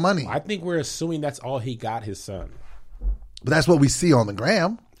lot of money. I think we're assuming that's all he got his son. But that's what we see on the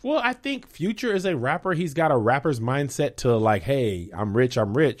gram. Well, I think Future is a rapper. He's got a rapper's mindset to like, hey, I'm rich,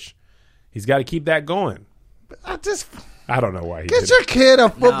 I'm rich. He's got to keep that going. I just I don't know why he get did your kid a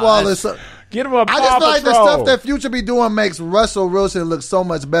football or something. Get him a Paw I just feel like the Patrol. stuff that Future be doing makes Russell Wilson look so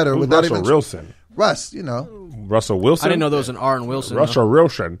much better. Who's Without Russell even Wilson. Russ, you know. Russell Wilson. I didn't know there was an R in Wilson. Russell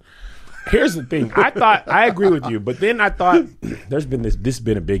Wilson. Here's the thing. I agree with you, but then I thought there's been this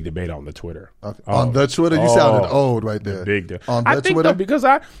been a big debate on the Twitter. On the Twitter, you sounded old right there. Big deal. On I the think Twitter, though, because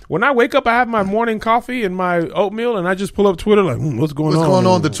when I wake up, I have my morning coffee and my oatmeal, and I just pull up Twitter like, what's going what's on? going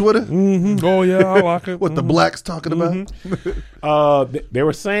on the Twitter? Mm-hmm. Oh yeah, I like it. What the blacks talking about? They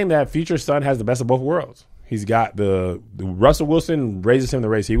were saying that Future's son has the best of both worlds. He's got the Russell Wilson raises him the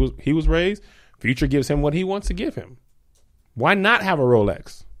race he was raised. Future gives him what he wants to give him. Why not have a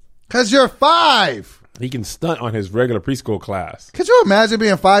Rolex? Because you're 5. He can stunt on his regular preschool class. Could you imagine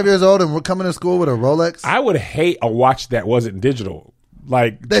being 5 years old and we're coming to school with a Rolex I would hate a watch that wasn't digital.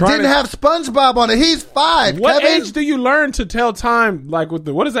 Like that trying didn't to- have SpongeBob on it? He's 5. What Kevin. age do you learn to tell time? Like with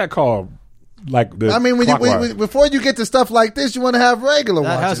the what is that called? Like the I mean, before you get to stuff like this, you want to have regular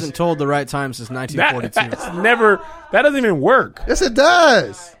That watches. hasn't told the right time since 1942. that's never that doesn't even work. Yes, it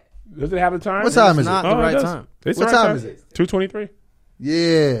does. Does it have a time? What time is not it? the Oh, right it does. time. It's What the right time is it? 2:23.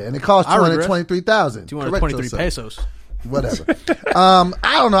 Yeah, and it costs I regret. $223,000. 223 pesos. Whatever. I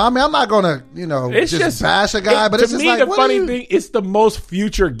don't know. I mean, I'm not gonna, It's just bash a guy, but to it's just me like, the what funny are you- thing. It's the most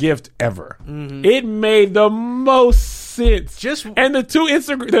Future gift ever. It made the most sense. And the two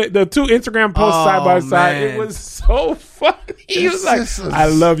Instagram posts Oh, side by side. It man. was so funny. He was like, just a- "I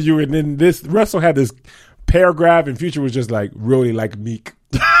love you," and then this Russell had this paragraph, and Future was just like, "Really like Meek."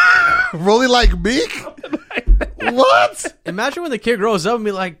 Really like Meek? What? Imagine when the kid grows up and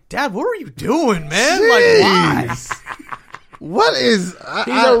be like, Dad, what were you doing, man? Like, why? Jeez. What is?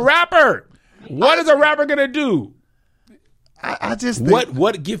 He's a rapper. What is a rapper gonna do? I just think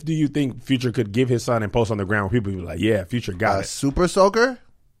What gift do you think Future could give his son and post on the ground? Where people be like, "Yeah, Future got a it." super soaker.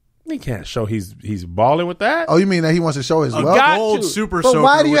 He can't show he's balling with that. Oh, you mean that he wants to show his wealth? got Gold to. super But soaker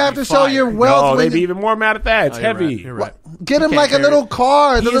why do you would have be to show your fire. wealth? No, when they'd be you- even more mad at that. It's Oh, you're heavy. right, you're right. Get him can't like a carry little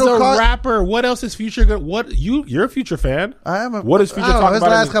car. The He's little a car. rapper. What else is Future good? You're a Future fan. I am. What is Future I don't know, talking his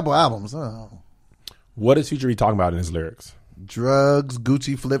about? last in couple albums. I don't know. what is Future be talking about in his lyrics? Drugs,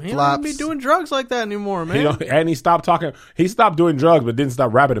 Gucci flip He don't flops. be doing drugs like that anymore, man. You know, and he stopped talking. He stopped doing drugs, but didn't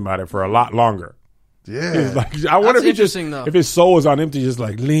stop rapping about it for a lot longer. Yeah. It's like, I wonder That's if he just interesting, though. if his soul was on empty, just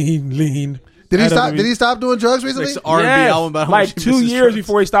like lean. Did he That stop? doesn't Did he stop doing drugs recently? It's R&B Yes, album about how like much he 2 misses years drugs.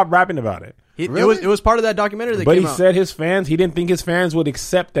 before he stopped rapping about it. Really? It was part of that documentary that But came he out. said his fans, he didn't think his fans would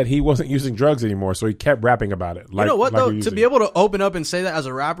accept that he wasn't using drugs anymore, so he kept rapping about it. Like, you know what, like though? we used To be able to open up and say that as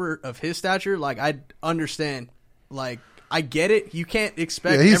a rapper of his stature, like, I understand. Like, I get it. You can't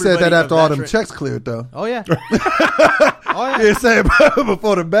expect Yeah, he said that everybody after of all them tra- checks cleared, though. Oh, yeah. Oh, yeah. He said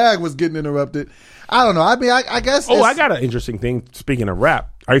before the bag was getting interrupted. I don't know. I mean, I guess. Oh, it's- I got an interesting thing. Speaking of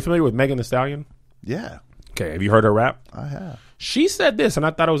rap, are you familiar with Megan Thee Stallion? Yeah, Okay, have you heard her rap? I have. She said this, and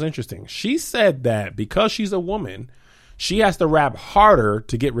I thought it was interesting. She said that because she's a woman, she has to rap harder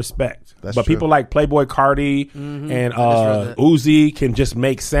to get respect. That's but true. people like Playboy Cardi and read that. Uzi can just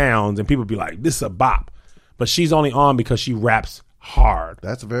make sounds, and people be like, "This is a bop." But she's only on because she raps hard.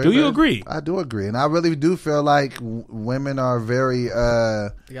 That's very. Do you very- agree? I do agree, and I really do feel like women are very You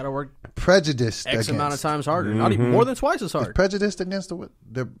got to work prejudiced. X against. amount of times harder, not even more than twice as hard. Prejudiced against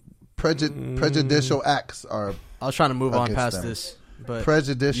the prejudicial acts are I was trying to move on Against past them. this, but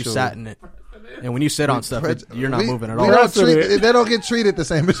prejudicial. you sat in it. And when you sit on stuff, you're not moving at all. They don't get treated the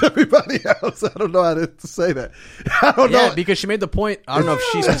same as everybody else. I don't know how to say that. I don't know. Yeah, because she made the point. I don't know if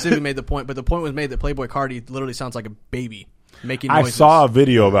she specifically made the point, but the point was made that Playboy Cardi literally sounds like a baby making I noises. saw a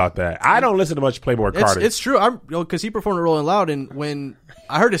video about that. I don't listen to much Playboy Cardi. It's true. Because he performed it Rolling Loud, and when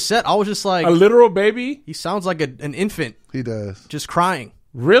I heard his set, I was just like, a literal baby? he sounds like an infant He does. just crying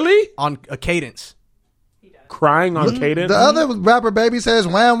Really? on a cadence. Crying on cadence? The other rapper baby says,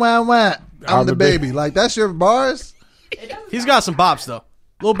 wham, wham, wham. I'm the baby. Like, that's your bars? He's got some bops though.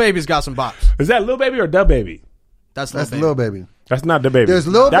 Lil Baby's got some bops. Is that Lil Baby or Da Baby? That's That's Lil Lil Baby. Baby. That's not Da Baby. There's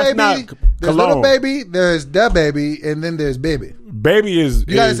Lil That's Baby, not there's Cologne. Little Baby, there's Da Baby, and then there's Baby. Baby is...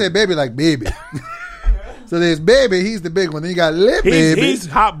 You gotta is- say baby like baby. So there's Baby, he's the big one. Then you got Lil Baby. He's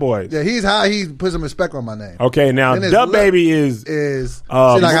Hot Boys. Yeah, he's how he puts some respect on my name. Okay, now Then there's Da Lil- Baby is Is she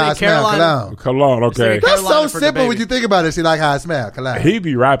Um, like how I City smell? Carolina. Cologne. Cologne. Okay. City That's so Carolina for the simple when baby. you think about it. She like how I smell. Cologne. He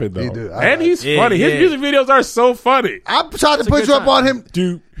be rapping though. He do. I And like he's it. funny. Yeah, His yeah. music videos are so funny. I tried to a put good you up time. on him.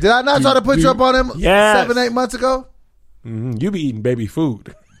 Dude, Did I not try to put you up on him Yes. 7-8 months ago? you be eating baby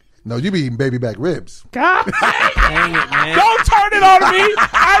food. No, you be eating baby back ribs. God, Dang it, man. don't turn it on me.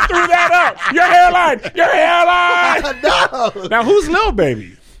 I threw that up. Your hairline. Your hairline. No. Now who's Lil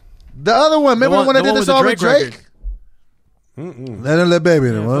Baby? The other one, remember one- when they the did one the with the song with Drake Drake? Let him little baby,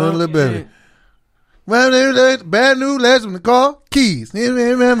 let him little baby. Well, there's bad new lesson to call keys.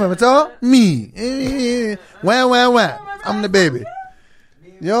 Remember, it's all me. Wham. I'm the baby.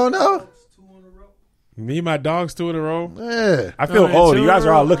 You don't know? Me and my dogs 2 in a row. Yeah. I feel Oh, old. 2 You guys in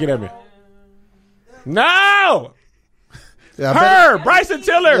a are all row. looking at me. No! Yeah, Her! Bryson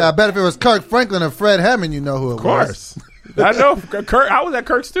Tiller! I bet if it was Kirk Franklin or Fred Hammond, you know who it Of was. course. I know. Kirk, I was at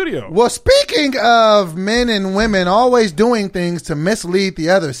Kirk's studio. Well, speaking of men and women always doing things to mislead the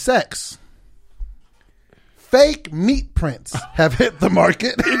other sex, fake meat prints have hit the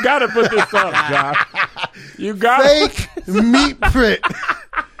market. You got to put this up, Josh. You got Fake meat print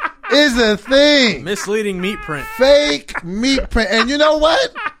is a thing. Misleading meat print. Fake meat print. And you know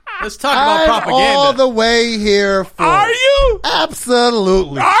what? Let's talk about I'm propaganda. all the way here for Are it. you?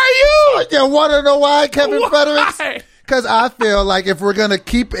 Absolutely. Are you? You want to know why, Kevin Why? Fredericks? Because I feel like if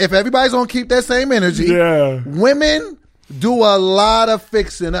everybody's going to keep that same energy, Yeah. women do a lot of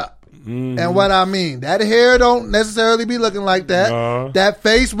fixing up. And what I mean, that hair don't necessarily be looking like that. No. That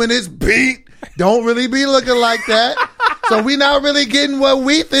face when it's beat don't really be looking like that. So we not really getting what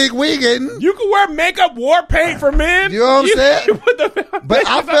we think we getting. You can wear makeup, war paint for men. You know what I'm saying? you put the- But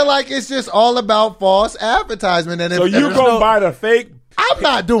I feel like it's just all about false advertisement. And if So you if- go buy the fake I'm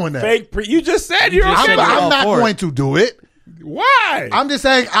not doing that. you just said you're just okay. said you're I'm all not for it. going to do it. Why? I'm just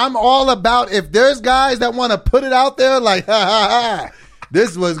saying I'm all about if there's guys that want to put it out there like, ha ha ha,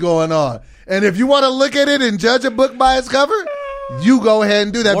 this is what's going on. And if you want to look at it and judge a book by its cover, you go ahead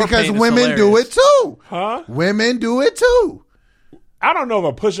and do that War because paint is women do hilarious. it too. Huh? Women do it too. I don't know if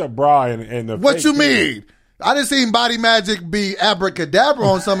a push-up bra and the What fake you titties- mean? I done seen Body Magic be abracadabra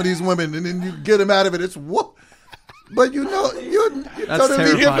on some of these women, and then you get them out of it. It's what? But you know, you're That's totally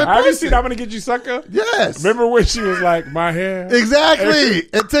terrifying. different Have you person. seen I'm Gonna Get You Sucker? Yes. Remember when she was like, my hair? Exactly.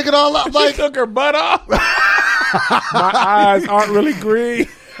 And took it all up She like, took her butt off. My eyes aren't really green.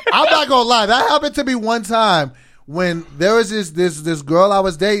 I'm not gonna lie. That happened to me one time when there was this girl I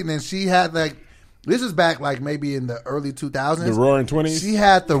was dating, and she had like, this is back like maybe in the early 2000s. The Roaring 20s. She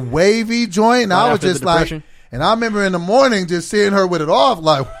had the wavy joint, and I was after the just like, Depression. and I remember in the morning just seeing her with it off,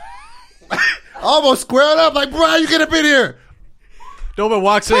 like almost squared up, like, bro, you get up in here. Dobin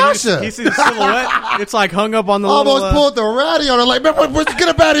walks in, Tasha. he sees the silhouette. It's like hung up on the Almost little, pulled the ratty on her, like, man, get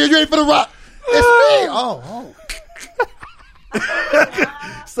up out of here, you ain't for the rock. It's me. Oh.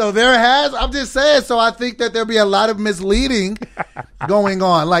 So I'm just saying, so I think that there'll be a lot of misleading going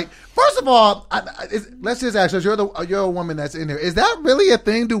on. Like, first of all, let's just ask you, you're a woman that's in there. Is that really a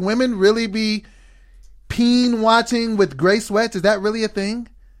thing? Do women really be peen watching with gray sweats? Is that really a thing?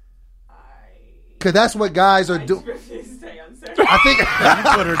 Because that's what guys are doing. I think. You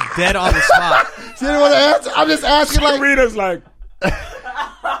put her dead on the spot. You know what I answer? I'm just asking, like, Rita's like,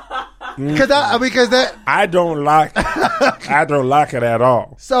 because that. I don't like it at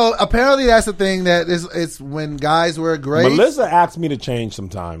all. So apparently, that's the thing that it's when guys wear gray. Melissa asked me to change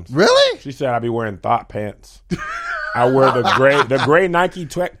sometimes. Really? She said I'd be wearing thought pants. I wear the gray Nike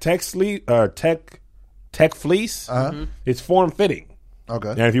tech fleece. It's form fitting. Okay.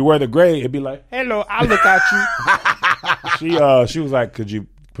 And if you wear the gray, it'd be like, hello, I'll look at you. She was like, "Could you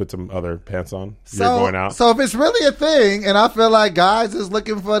put some other pants on? You're So, going out." so if it's really a thing, and I feel like guys is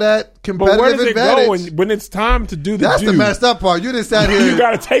looking for that But competitive where does it advantage, go when it's time to do the that's do? the messed up part. You just sat here, You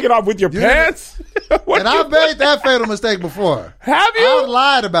got to take it off with your pants. What and I've made that fatal mistake before. Have you? I've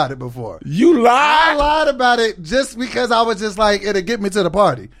lied about it before. You I lied. lied about it just because I was just like, it'll get me to the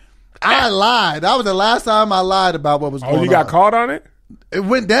party. I lied. That was the last time I lied about what was going Oh, on. you got caught on it? It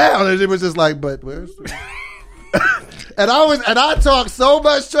went down, and it was just like, but where's? and I talked so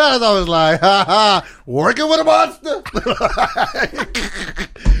much trash. I was like, ha ha, working with a monster.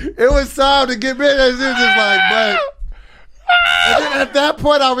 It was time to get me. It was just like, but. And then at that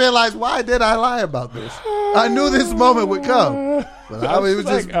point, I realized, why did I lie about this? I knew this moment would come, but it was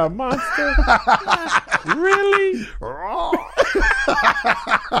like just a monster. Really?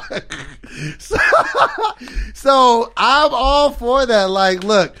 So I'm all for that. Like,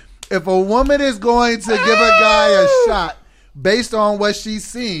 look, if a woman is going to give a guy a shot based on what she's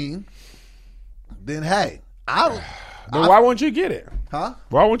seen, then hey, But why won't you get it? huh?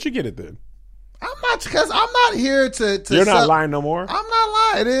 Why won't you get it then? I'm not here to You're not lying no more. I'm not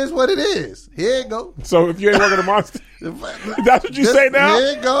lying. It is what it is. Here it go. So if you ain't working a monster, that's what you This- say now.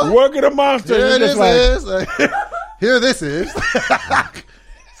 here it go. Working a monster. Here You're this just like, is. Here this is.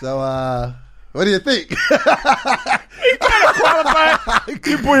 So, what do you think? qualify.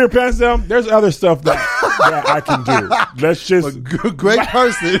 You pull your pants down. There's other stuff that I can do. Let's just. Great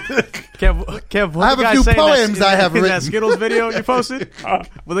person. Kev, what I have the a guy few saying poems that, I have in written. that Skittles video you posted?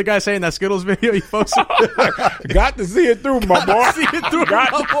 What the guy saying that Skittles video you posted? Got to see it through, my boy. See it through,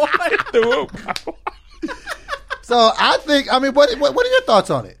 Got my boy. to see it through. So I think, I mean, what are your thoughts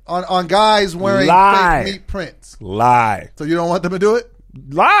on it? On guys wearing Lie. fake meat prints? Lie. So you don't want them to do it?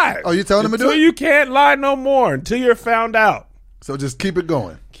 Lie. Oh, you telling them to do Until it? you can't lie no more. Until you're found out. So just keep it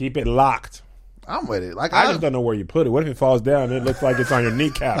going. Keep it locked. I'm with it. Like I just don't know where you put it. What if it falls down and it looks like it's on your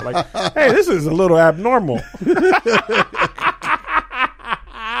kneecap? Like, hey, this is a little abnormal.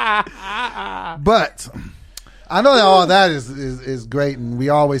 But I know that all that is great, and we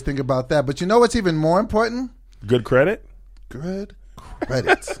always think about that. But you know what's even more important? Good credit? Good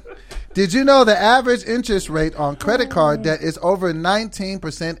credit. Did you know the average interest rate on credit card debt is over 19%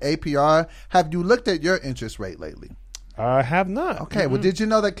 APR? Have you looked at your interest rate lately? I have not. Okay, well, did you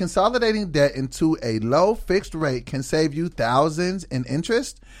know that consolidating debt into a low fixed rate can save you thousands in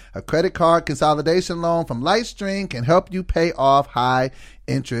interest? A credit card consolidation loan from Lightstream can help you pay off high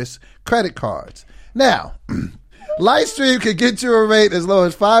interest credit cards. Now, Lightstream can get you a rate as low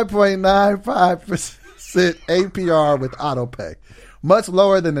as 5.95% APR with autopay, much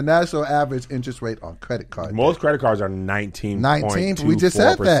lower than the national average interest rate on credit card. Most credit cards are 19.24%. We just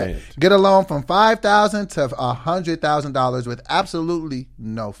said that. Get a loan from $5,000 to $100,000 with absolutely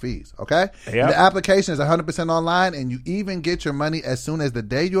no fees. Okay, Yep. The application is 100% online, and you even get your money as soon as the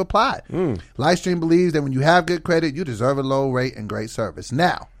day you apply. Lightstream believes that when you have good credit, you deserve a low rate and great service.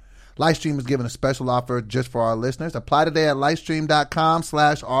 Now, Lightstream is giving a special offer just for our listeners. Apply today at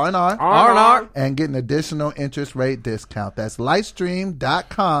lightstream.com/RNR. R&R. And get an additional interest rate discount. That's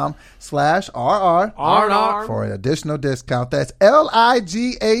lightstream.com/RR. R&R. For an additional discount. That's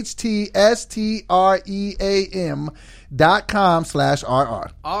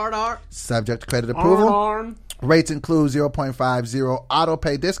lightstream.com/RR. R&R. Subject to credit approval. Rates include 0.50 auto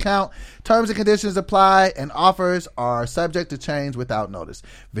pay discount. Terms and conditions apply, and offers are subject to change without notice.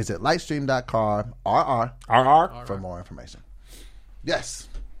 Visit lightstream.com/RR for more information. Yes.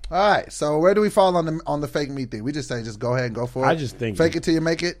 All right. So where do we fall on the fake meat thing? We just say just go ahead and go for it. I just think fake it till you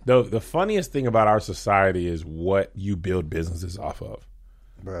make it. The funniest thing about our society is what you build businesses off of.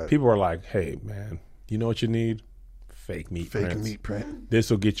 Bruh. People are like, hey, man, you know what you need? Fake meat Fake prints. meat print. This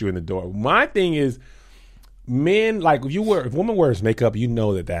will get you in the door. My thing is, men, like if woman wears makeup, you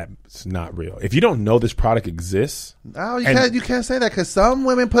know that's not real. If you don't know this product exists, No, you can't say that because some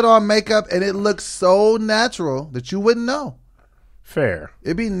women put on makeup and it looks so natural that you wouldn't know. fair.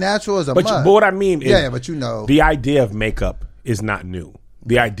 It'd be natural as a But mud. what I mean is, Yeah, but you know. the idea of makeup is not new.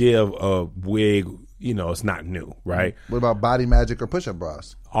 The idea of a wig, it's not new, right? What about body magic or push-up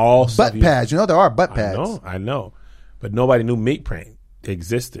bras? All stuff Butt pads. You know there are butt pads. I know. But nobody knew meat print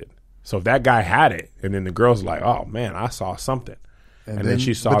existed. So if that guy had it, and then the girl's like, oh, man, I saw something. And then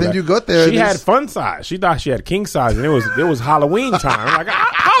she saw but then that. you got there. She had fun size. She thought she had king size, and it was Halloween time. Like,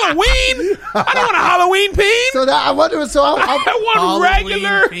 Halloween? I don't want a Halloween peen. So that, I wonder. So I I want Halloween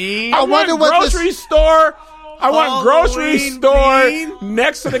regular. peen. I I wonder want what this- grocery store I want grocery Halloween store bean?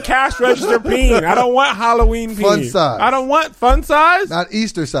 next to the cash register bean. I don't want Halloween bean. Fun size. I don't want fun size. Not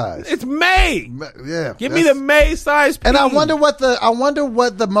Easter size. It's May. Yeah. Give me the May size bean. And I wonder what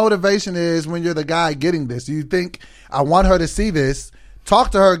the motivation is when you're the guy getting this. Do you think I want her to see this,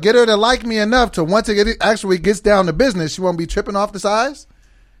 talk to her, get her to like me enough to once it actually gets down to business, she won't be tripping off the size?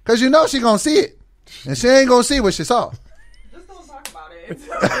 Because you know she gonna see it, and she ain't gonna see what she saw. Just don't talk about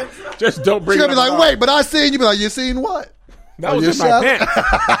it. Just don't bring She it gonna be up. like, wait, but I seen you. Be like, you seen what? That Oh, was you're in my shot?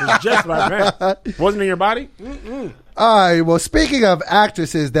 pants. It was just my pants. Wasn't in your body? All right. Well, speaking of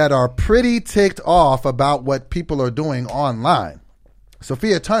actresses that are pretty ticked off about what people are doing online,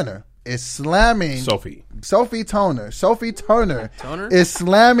 Sophia Turner is slamming Sophie Turner Toner? is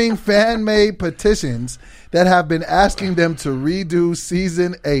slamming fan-made petitions that have been asking them to redo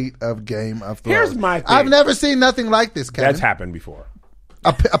season 8 of Game of Thrones. Here's my thing. I've never seen nothing like this, Kevin. That's happened before.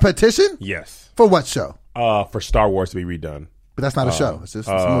 A petition? Yes. For what show? For Star Wars to be redone. But that's not a show. It's just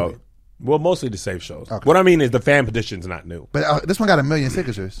it's a movie. Well, mostly to save shows. What I mean is the fan petition's not new. But this one got 1 million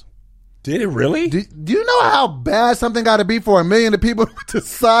signatures. Did it really? Do you know how bad something got to be for 1 million of people to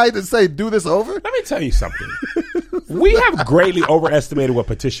decide to say, do this over? Let me tell you something. We have greatly overestimated what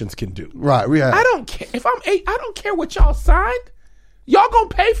petitions can do. Right, we have. I don't care. If I'm 8, I don't care what y'all signed. Y'all gonna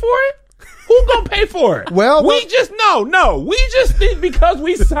pay for it? Who gonna pay for it? Well, we just we just think because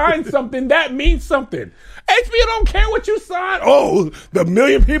we signed something that means something. HBO don't care what you signed. Oh, the 1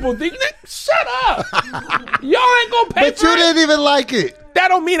 million people think that. Shut up. Y'all ain't gonna pay But for you it. didn't even like it. That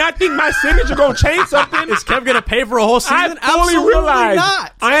don't mean I think my signature gonna change something. Is Kev gonna pay for a whole season? I fully Absolutely realize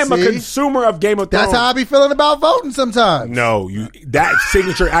not. I am a See? consumer of Game of Thrones. That's how I be feeling about voting sometimes. No, that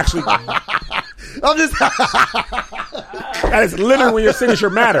signature actually I'm just. that is literally when your signature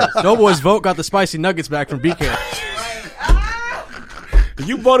matters. Doughboy's vote got the spicy nuggets back from BK.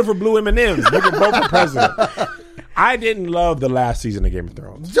 You voted for blue M&Ms. You can vote for president. I didn't love the last season of Game of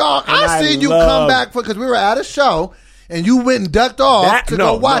Thrones. Dog, And I seen you love- come back because we were at a show and you went and ducked off to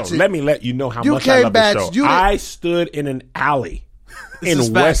go watch it. Let me let you know how You much I came love back, the show. you didn't- I stood in an alley This is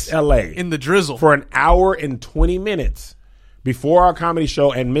in West facts. LA In the drizzle. for an hour and 20 minutes before our comedy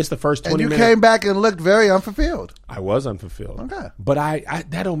show and missed the first 20 and you minutes. came back and looked very unfulfilled. I was unfulfilled. Okay. But I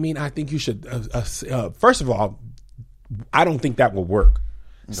that don't mean I think you should. First of all, I don't think that will work.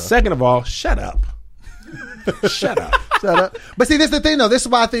 Second of all, shut up. Shut up. Shut up. But see, this is the thing, though. This is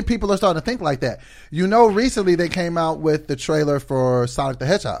why I think people are starting to think like that. You know, recently they came out with the trailer for Sonic the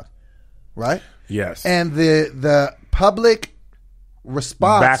Hedgehog, right? Yes. And the public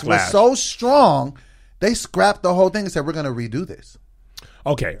response was Backlash. so strong, they scrapped the whole thing and said, we're going to redo this.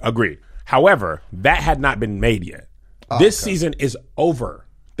 Okay, agreed. However, that had not been made yet. This season is over.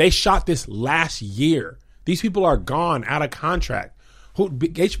 They shot this last year. These people are gone, out of contract.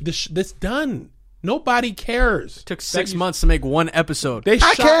 This done. Nobody cares. Took 6 months to make one episode. They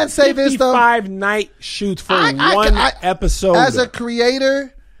I shot can't say this, though. 55 night shoots for one episode. As a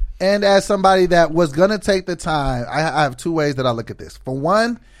creator and as somebody that was going to take the time, I have two ways that I look at this. For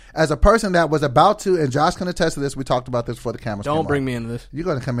one, as a person that was about to, and Josh can attest to this, we talked about this before the cameras came Don't bring on. me into this. You're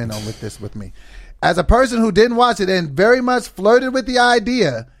going to come in on with this with me. As a person who didn't watch it and very much flirted with the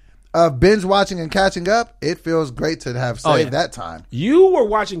idea of binge watching and catching up, it feels great to have saved that time. You were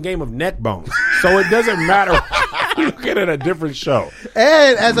watching Game of Neckbones, so it doesn't matter. You get at a different show.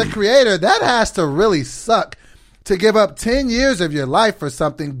 And as a creator, that has to really suck to give up 10 years of your life for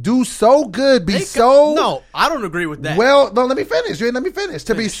something, do so good, be so... No, I don't agree with that. Well, no, let me finish. Let me finish.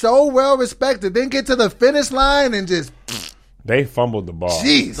 To be so well respected, then get to the finish line and just... They fumbled the ball.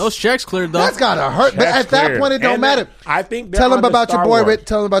 Jeez. Those checks cleared, though. That's gotta hurt. But Checks at that cleared. point, it don't And matter. I think Tell him him about your boy.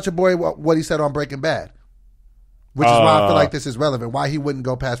 Tell him about your boy what he said on Breaking Bad, which is why I feel like this is relevant. Why he wouldn't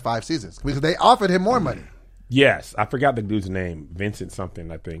go past 5 seasons because they offered him more money. Yes, I forgot the dude's name, Vincent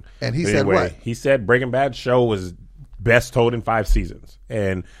something, I think. And he But said what? He said Breaking Bad show was best told in 5 seasons,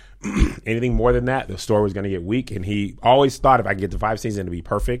 and anything more than that, the story was going to get weak. And he always thought if I could get to 5 seasons, it'd be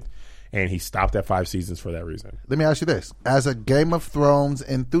perfect. And he stopped at 5 seasons for that reason. Let me ask you this: as a Game of Thrones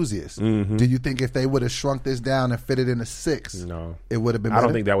enthusiast, do you think if they would have shrunk this down and fit it into 6, No, it would have been? I better?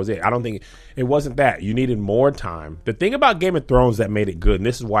 don't think that was it. I don't think it wasn't that. You needed more time. The thing about Game of Thrones that made it good, and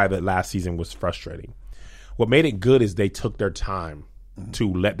this is why the last season was frustrating. What made it good is they took their time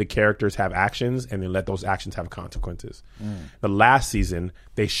to let the characters have actions and then let those actions have consequences. The last season,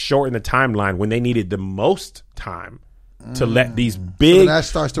 they shortened the timeline when they needed the most time to let these big... that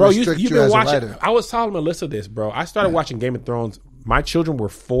starts to bro, restrict you've you been as a watching, writer. I was telling Melissa this, bro. I started watching Game of Thrones. My children were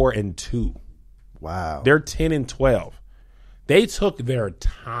 4 and 2. Wow. They're 10 and 12. They took their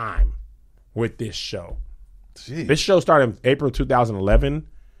time with this show. Jeez. This show started in April 2011,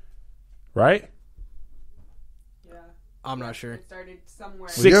 right? I'm not sure. It started somewhere.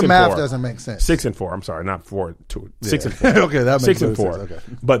 Six Your and math 4. doesn't make sense. 6 and 4. I'm sorry, not 4. 2. 6 Yeah. and 4. Okay, that makes 6 and more 4. sense.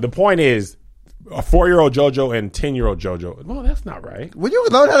 Okay. But the point is, a 4-year-old JoJo and 10-year-old JoJo. Well, that's not right. When you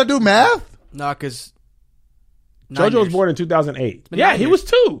learn how to do math, No, because JoJo was born in 2008. been Yeah, 9 he years. was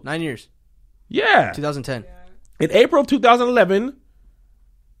 2. 9 years. Yeah. 2010. In April 2011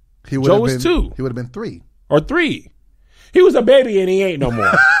 he would Joe have was been 2. He would have been 3. or 3. He was a baby and he ain't no more.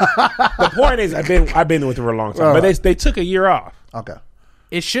 The point is, I've been with him for a long time, but they took a year off. Okay.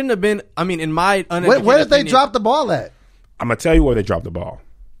 It shouldn't have been. I mean, in my Where did they drop the ball at? I'm gonna tell you where they dropped the ball.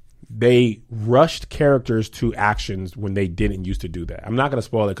 They rushed characters to actions when they didn't used to do that. I'm not gonna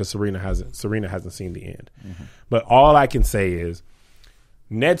spoil it because Serena hasn't seen the end. Mm-hmm. But all I can say is,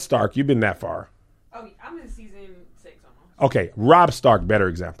 Ned Stark, you've been that far. Oh, I'm in season 6 almost. Okay, Robb Stark, better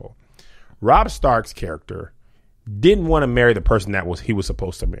example. Robb Stark's character didn't want to marry the person he was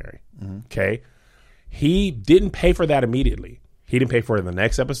supposed to marry. Okay, he didn't pay for that immediately. He didn't pay for it in the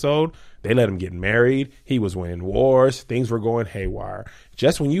next episode. They let him get married. He was winning wars. Things were going haywire.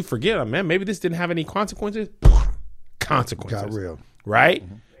 Just when you forget, man, maybe this didn't have any consequences. Consequences. Got real. Right?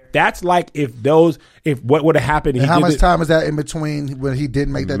 That's like if what would have happened. And how much time was that in between when he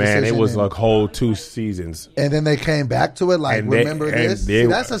didn't make that decision? Man, it was and, like whole 2 seasons. and then they came back to it like, And they- remember and this? they- See,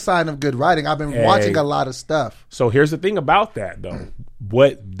 that's a sign of good writing. I've been watching a lot of stuff. So here's the thing about that, though.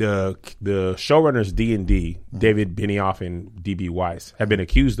 What the showrunners D&D, David Benioff and D.B. Weiss, have been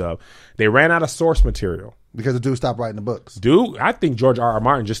accused of, they ran out of source material. Because the dude stopped writing the books. Dude, I think George R.R.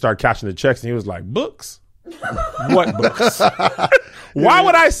 Martin just started cashing the checks, and he was like, books? What books? Why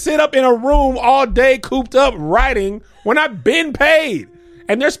would I sit up in a room all day cooped up writing when I've been paid?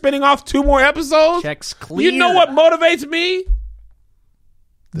 And they're spinning off 2 more episodes? Checks clear. You know what motivates me?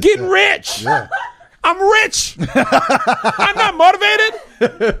 Getting rich. Yeah. I'm rich. I'm not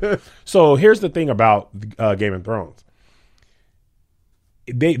motivated. So here's the thing about Game of Thrones.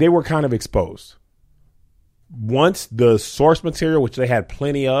 They were kind of exposed. Once the source material, which they had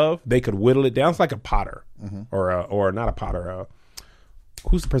plenty of, they could whittle it down. It's like a potter, or not a potter.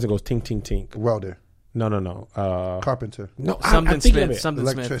 Who's the person that goes tink tink tink? Welder. No. Carpenter. No, Something I'm thinking of Smith. it. Something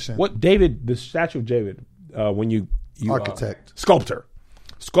Smith. Electrician. What David? The statue of David. When you Architect.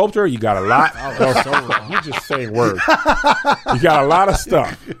 Sculptor, you got a lot. You're just saying words. You got a lot of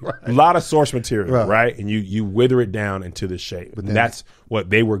stuff, a lot of source material, right? And you wither it down into the shape. And that's what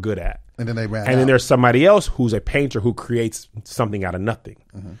they were good at. And then they ran And out. then there's somebody else who's a painter who creates something out of nothing.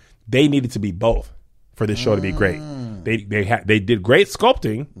 They needed to be both for this show to be great. They did great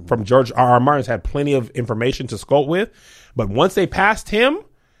sculpting from George R.R. Martin's had plenty of information to sculpt with, but once they passed him,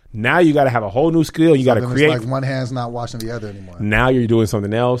 now you got to have a whole new skill. You got to Then create. it's like one hand's not washing the other anymore. Now you're doing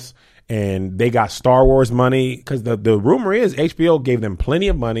something else, and they got Star Wars money because the rumor is HBO gave them plenty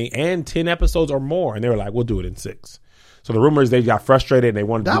of money and 10 episodes or more, and they were like, "We'll do it in 6." So the rumor is they got frustrated and they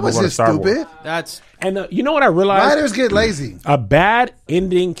wanted to That move was on to just Star stupid. Wars. That's And you know what I realized? Writers get lazy. A bad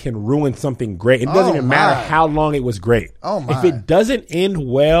ending can ruin something great. It doesn't even matter my. how long it was great. Oh, my. If it doesn't end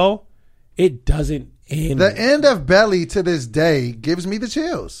well, it doesn't end. The end of Belly to this day gives me the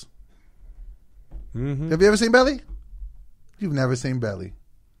chills. Have you ever seen Belly? You've never seen Belly.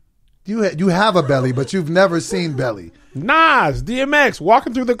 You have a belly, but you've never seen Belly. Nas, DMX,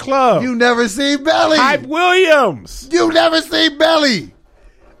 walking through the club. You never seen Belly. Hype Williams. You've never seen Belly.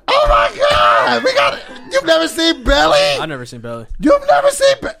 Oh my God! You've never seen Belly. I've never seen Belly. You've never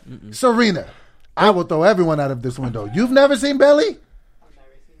seen Serena. I will throw everyone out of this window. You've never seen Belly.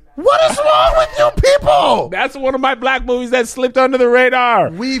 What is wrong with you people? That's one of my black movies that slipped under the radar.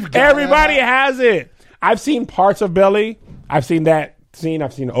 Everybody has it. I've seen parts of Belly. I've seen that scene.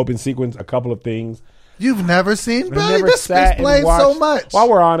 I've seen the open sequence, a couple of things. You've never seen I've Belly. never This sat and explains so watched- much. While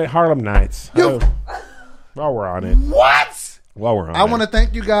we're on it, Harlem Nights. You- While we're on it. What? While we're on I it. want to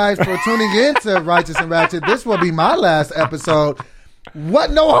thank you guys for tuning in to Righteous and Ratchet. This will be my last episode.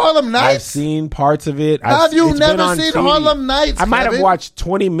 What? No Harlem I've Nights? seen parts of it. Have you it's been never on seen TV. Harlem Nights, I might have Kevin? watched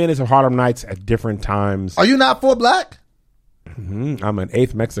 20 minutes of Harlem Nights at different times. Are you not full black? I'm an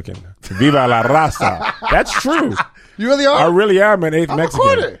 8th Mexican. Viva la raza. That's true. You really are? I really am an 8th I'm a Mexican.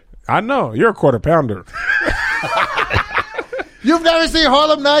 quarter. I know. You're a quarter pounder. You've never seen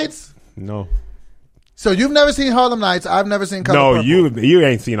Harlem Nights? No. So you've never seen Harlem Nights. I've never seen Color No, Purple. you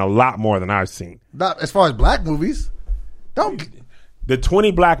ain't seen a lot more than I've seen. Not as far as black movies. Don't The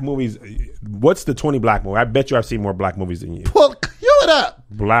 20 black movies. What's the 20 black movie? I bet you I've seen more black movies than you. pull cue it up.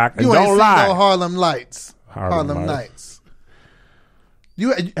 Black. And You ain't don't seen lie. no Harlem Lights. Harlem Harlem Lights.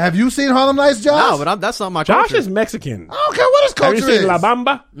 Nights. Have you seen Harlem Nights, Josh? No, but that's not my Josh culture. is Mexican. I don't care what his Have culture you seen is. La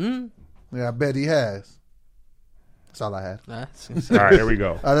Bamba? Yeah, I bet he has. That's all I had. That's- All right, here we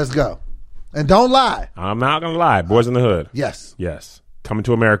go. All right, let's go. And don't lie. I'm not gonna lie. Boys in the Hood. Yes. Yes. Coming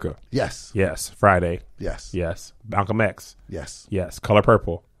to America. Yes. Yes. Friday. Yes. Yes. Malcolm X. Yes. Yes. Color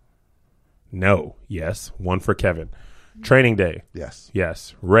Purple. No. Yes. One for Kevin. Training Day. Yes.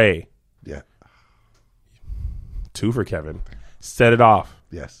 Yes. Ray. Yeah. 2 for Kevin. Set It Off.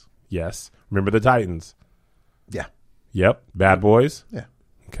 Yes. Yes. Remember the Titans. Yeah. Yep. Bad Boys. Yeah.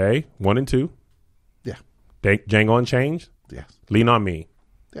 Okay. 1 and 2. Yeah. Django Unchained. Yes. Lean on Me.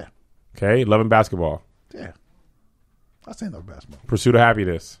 Yeah. Okay. Love and Basketball. Yeah. I say no basketball. Pursuit of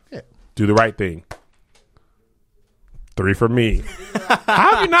Happiness. Yeah. Do the Right Thing. 3 for me.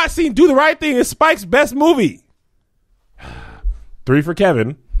 How have you not seen Do the Right Thing? It's Spike's best movie. 3 for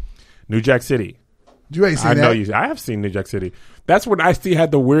Kevin. New Jack City. You ain't seen I that. know you. I have seen New Jack City. That's when Ice-T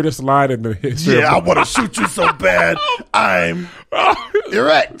had the weirdest line in the history. Yeah, I of want to shoot you so bad. I'm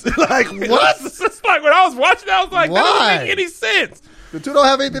erect. Like, what? It's like when I was watching that, I was like, that Why? doesn't make any sense. The two don't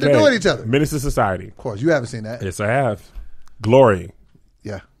have anything to do with each other. Of Menace to Society. course, you haven't seen that. Yes, I have. Glory.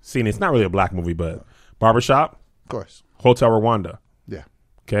 Yeah, Seen it. It's not really a black movie, but Barbershop. of course. Hotel Rwanda. Yeah,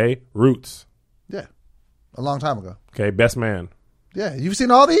 Okay. Roots. yeah. A long time ago. Okay. Best Man. Yeah, you've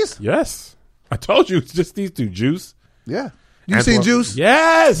seen all these? Yes. I told you it's just these two. Juice. Yeah. You seen Juice?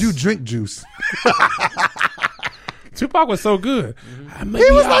 Yes. You drink Juice. Tupac was so good. He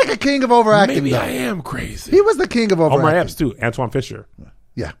was like a king of overacting. Maybe though. I am crazy. He was the king of overacting. Omar Epps too. Antoine Fisher.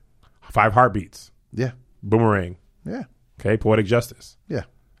 Yeah, 5 Heartbeats. yeah, Boomerang. yeah, Okay. Poetic Justice. yeah.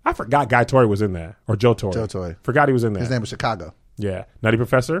 I forgot Guy Torry was in that. Or Joe Torry. Joe Torry. Forgot he was in that. His name was Chicago. Yeah. Nutty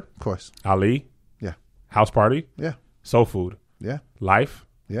Professor. Of course. Ali. Yeah, House Party. yeah, Soul Food. yeah, Life.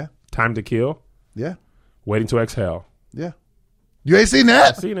 yeah, Time to Kill. yeah, Waiting to Exhale. yeah. You ain't seen that?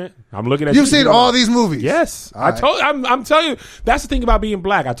 I've seen it. I'm looking at You've seen all these movies? Yes. All right. I'm telling you, that's the thing about being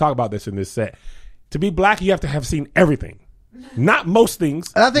black. I talk about this in this set. To be black, you have to have seen everything. Not most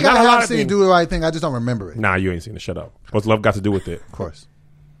things. And I think not I a lot have of seen things. Do the Right Thing. I just don't remember it. Nah, you ain't seen it. Shut up. What's love got to do with it? Of course.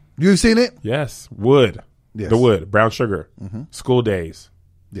 You've seen it? Yes. Wood. Yes. The Wood. Brown Sugar. School Days.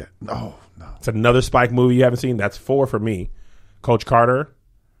 Yeah. No, no. It's another Spike movie you haven't seen. That's 4 for me. Coach Carter.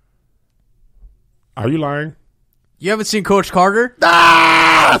 Are you lying? You haven't seen Coach Carter?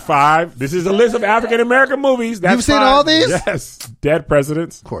 5. This is a list of African American movies. That's You've seen 5. all these? Yes. Dead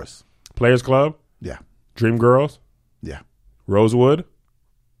Presidents. Of course. Players Club. Yeah. Dream Girls. Yeah. Rosewood.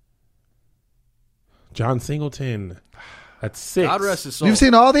 John Singleton. That's 6. God rest his soul. You've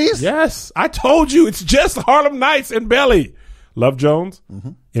seen all these? Yes. I told you. It's just Harlem Nights and Belly. Love Jones.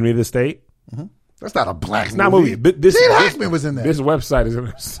 Enemy of the State. That's not a black It's not a movie. This, Gene this- Hackman was in there. This website is in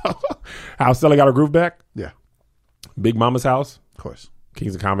there. So, How Stella Got Her Groove Back. Yeah. Big Mama's House. Of course.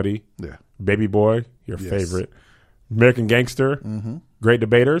 Kings of Comedy. Yeah. Baby Boy. Your Yes. favorite. American Gangster. Great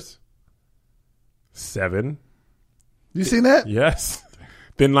Debaters. 7. You seen that? Yes.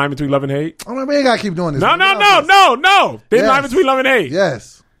 Thin Line Between Love and Hate. Oh, we ain't got to keep doing this. No. Thin Yes. Line Between Love and Hate.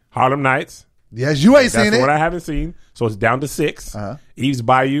 Yes. Harlem Nights. Yes, you ain't That's seen the it. one I haven't seen. So it's down to 6. Uh-huh. Eve's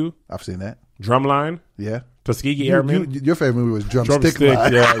Bayou. I've seen that. Drumline. Yeah. Tuskegee Airmen. Your favorite movie was Drumstick Drumstick.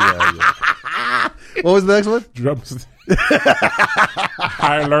 Line. Yeah. What was the next one? Drumstick.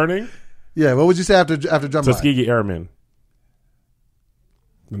 Higher Learning. Yeah. What would you say after Drumline? Tuskegee Airmen.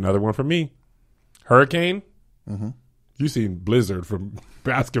 Another one for me. Hurricane. You seen Blizzard from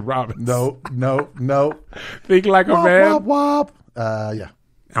Baskin Robbins. No. Think Like a Wop, Man. wop, wop. Yeah.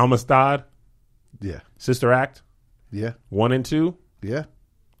 Almastad. Yeah. Sister Act. Yeah. 1 and 2. Yeah.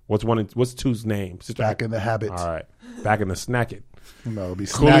 What's 2's name? Sister Back Act. in the habit. All right. Back in the Snack It. No, it'll be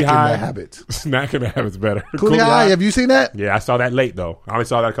Coolie snacking High. the habit. Snack in the Habit's better. Coolie High, have you seen that? Yeah, I saw that late though. I only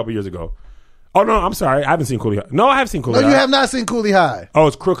saw that a couple years ago. Oh no, I'm sorry. I haven't seen Coolie High. No, I have seen Coolie No, High. you have not seen Coolie High. Oh,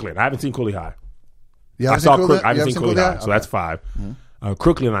 it's Crooklyn. I haven't seen Coolie High. You I haven't saw seen Crook. Coolie I haven't You seen Coolie High, so that's 5.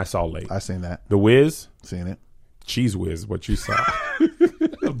 Crooklyn I saw late. I seen that. The Wiz, Seen it. Cheese Whiz, what you saw.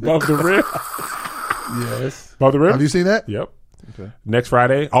 Above the Rim. Yes. Above the Rim. Have you seen that? Yep. Okay. Next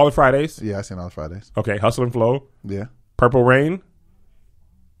Friday, all the Fridays. Yeah, I seen all the Fridays. Okay, Hustle and Flow. Yeah. Purple Rain.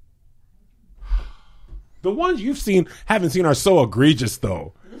 The ones you've seen, haven't seen, are so egregious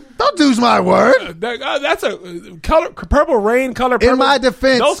though. Don't use my word. That's a color. Purple Rain, color. Purple, In my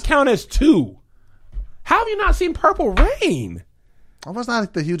defense- those count as 2. How have you not seen Purple Rain? I was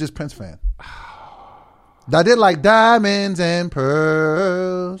not the hugest Prince fan. I did like Diamonds and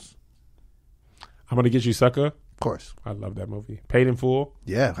Pearls. I'm gonna get you, sucker. Of course. I love that movie. Paid in Full.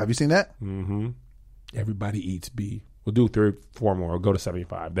 Yeah. Have you seen that? Everybody Eats B. We'll do 3 or 4 more. We'll go to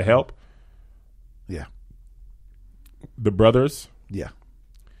 75. The Help. Yeah. The Brothers. Yeah.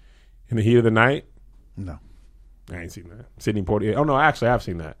 In the Heat of the Night. No. I ain't seen that. Sidney Poitier. Oh no, actually I've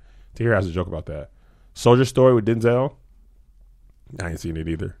seen that. Tahir has a joke about that. Soldier Story with Denzel. I ain't seen it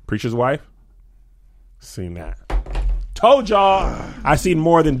either. Preacher's Wife. Seen that. Told y'all I seen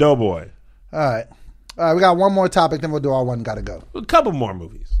more than Doughboy. All right. We got one more topic, then we'll do our one gotta go. A couple more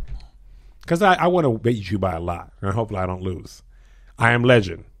movies. Because I want to beat you by a lot, and hopefully I don't lose. I Am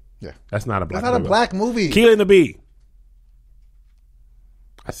Legend. Yeah. That's not a black That's not movie. a black movie. Keelan the Bee.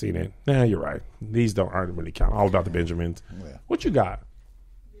 I seen it. Nah, you're right. These aren't really count. All About the Benjamins. Yeah. What you got?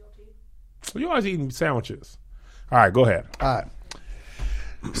 You always eating sandwiches. All right, go ahead. All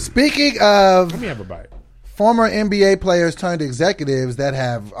right. Speaking of Let me have a bite. former NBA players turned executives that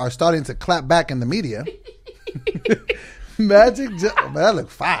are starting to clap back in the media. Man, that look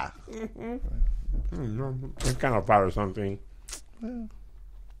fire. It's kind of fire or something.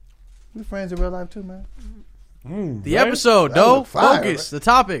 We're friends in real life too, man. The episode, That though. look fire, Focus. The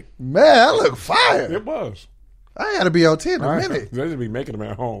topic. Man, that look fire. It was. I ain't had a BOT in a minute. They just be making them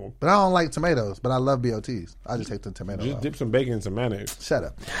at home. But I don't like tomatoes, but I love BOTs. I just take the tomato Just out. dip some bacon in some mayonnaise. Shut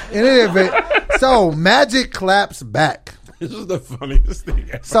up. In any event, so Magic claps back. This is the funniest thing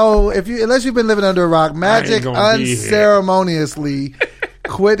ever. So unless you've been living under a rock, Magic gonna be here. unceremoniously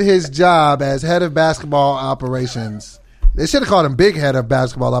quit his job as head of basketball operations. They should have called him big head of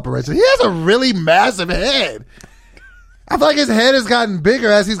basketball operations. He has a really massive head. I feel like his head has gotten bigger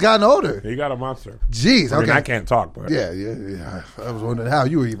as he's gotten older. He got a monster. Jeez, I mean, okay. I can't talk, but Yeah. I was wondering how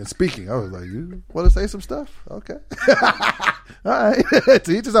you were even speaking. I was like, you want to say some stuff? Okay. All right.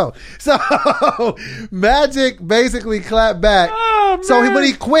 To each his own. So, Magic basically clapped back. Oh, So man. when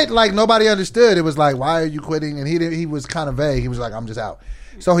he quit, like, nobody understood. It was like, why are you quitting? And he was kind of vague. He was like, I'm just out.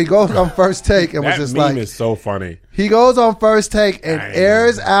 So he goes on First Take and was that just meme like, is so funny. he goes on First Take and Dang.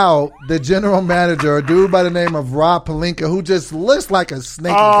 airs out the general manager, a dude by the name of Rob Pelinka, who just looks like a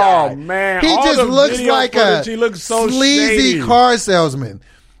snaky guy. Oh, man. He All just the looks video like footage, a he looks so sleazy shady. car salesman.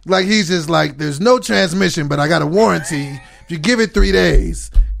 Like he's just like, there's no transmission, but I got a warranty. If you give it 3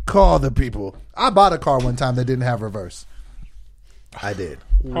 days, call the people. I bought a car one time that didn't have reverse. I did.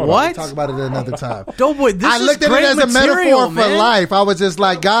 Hold What? We'll talk about it another time. Doughboy, this I is looked at great it as a material, metaphor for man. life. I was just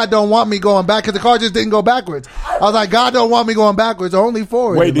like, God don't want me going back because the car just didn't go backwards. I was like, God don't want me going backwards, only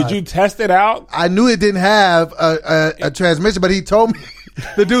forward. Wait, in did life. you test it out? I knew it didn't have a transmission, but he told me,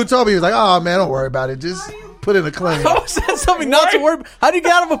 the dude told me, he was like, oh man, don't worry about it. Just put in a claim. How is that something not to worry about? How do you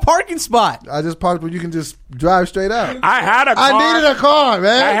get out of a parking spot? I just parked where you can just drive straight out. I had a car. I needed a car,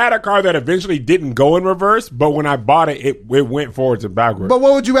 man. I had a car that eventually didn't go in reverse, but when I bought it, it went forwards and backwards. But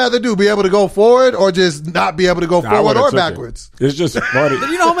what would you rather do? Be able to go forward or just not be able to go I forward would've or took it. backwards? It's just funny.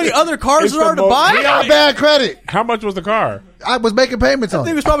 You know how many other cars It's there are the to most- buy? we I got bad credit. How much was the car? I was making payments I on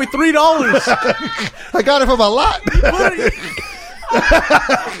think it it. was probably $3. I got it from a lot.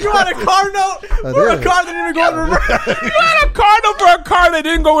 You had a car note for a did. car that didn't even go in reverse. You had a car note for a car that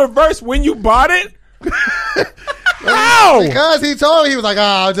didn't go reverse when you bought it? How? Because he told me, he was like,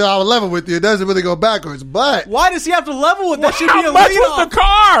 I'll level with you. It doesn't really go backwards. But Why does he have to level with that? Should be How a much lead was off. the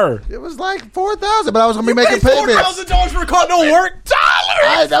car? it was like $4,000, but I was going to be You making paid payments. $4,000 for a car don't work.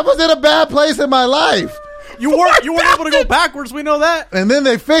 That was in a bad place in my life. You weren't able to go backwards. We know that. And then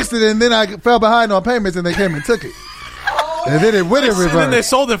they fixed it, and then I fell behind on payments, and they came and took it. And then it went in And then they reverse.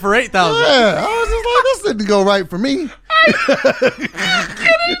 sold it for $8,000. Yeah, I was just like, this didn't go right for me.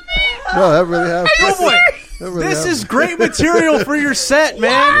 No, that really happened. Doughboy, That really this happened. is great material for your set, Why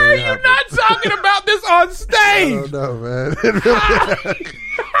man. are you not talking about this on I stage? don't know, man. It really happened.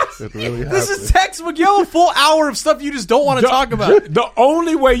 It really happened. This is textbook. You have a full hour of stuff you just don't want to talk about. The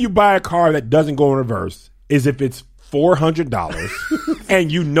only way you buy a car that doesn't go in reverse is if it's $400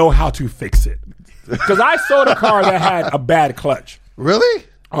 and you know how to fix it. Because I sold a car that had a bad clutch Really?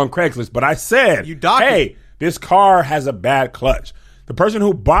 on Craigslist, but I said, You docked hey, this car has a bad clutch. The person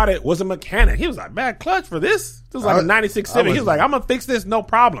who bought it was a mechanic. He was like, bad clutch for this? This was like a 96 Civic. He was like, I'm going to fix this, no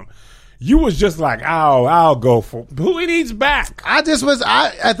problem. You was just like, I'll go for who he needs back. At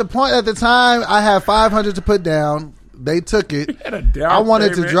the time, I had $500 to put down. They took it. had a down I wanted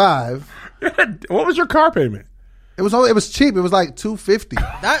to payment. drive. What was your car payment? It was cheap. It was like $250.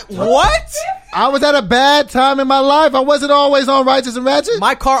 That what? I was at a bad time in my life. I wasn't always on Righteous and Ratchet.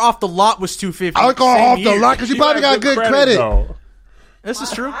 My car off the lot was $250. I was going Same off the year. lot because you probably had got good credit. though. This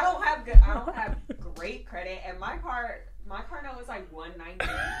is true. I don't have great credit, and my car note was like $190.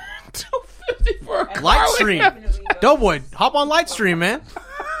 $250 for a car. Lightstream. Doughboy, hop on Lightstream, man.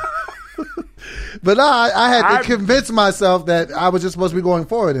 But I had to convince myself that I was just supposed to be going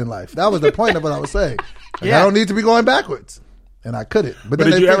forward in life. That was the point of what I was saying. Like, Yeah. I don't need to be going backwards. And I couldn't. But then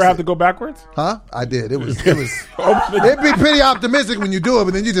Did they you ever fixed have it. to go backwards? Huh? I did. It was it'd be pretty optimistic when you do it,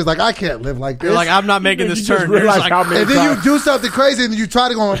 but then you just like, I can't live like this. You're like, I'm not making You this just turn. You're realize just how like, many and then you times- do something crazy and you try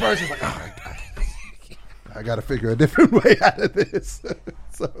to go in reverse. It's like, I I got to figure a different way out of this.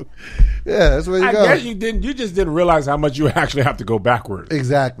 So, yeah, that's where you I go. guess you didn't. You just didn't realize how much you actually have to go backwards.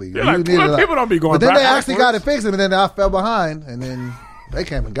 Exactly. You're like, needed well, people don't be going But then they backwards. actually got it fixed, and then I fell behind, and then they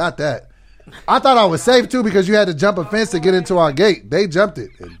came and got that. I thought I was safe, too, because you had to jump a fence to get into our gate. They jumped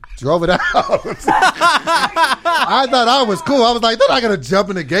it and drove it out. I thought I was cool. I was like, they're not going to jump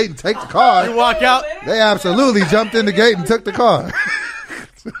in the gate and take the car. You walk out. They absolutely jumped in the gate and took the car.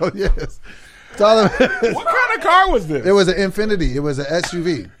 So, yes. That's all it was. What kind of car was this? It was an Infiniti. It was an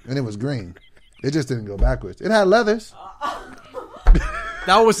SUV, and it was green. It just didn't go backwards. It had leathers.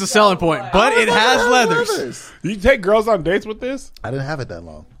 That was the selling point. But it has leathers. You take girls on dates with this? I didn't have it that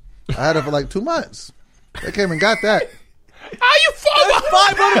long. I had it for like 2 months. They came and got that. How you fall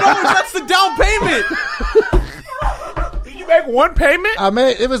 $500. That's the down payment. Did you make one payment? I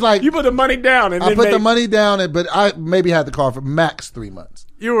made it was like You put the money down and I then put the money down, but I maybe had the car for max 3 months.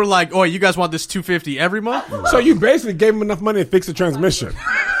 You were like, oh, you guys want this $250 every month? So you basically gave him enough money to fix the transmission.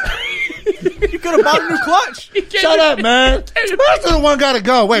 You could have bought a new clutch. Shut up, man. That's the one got to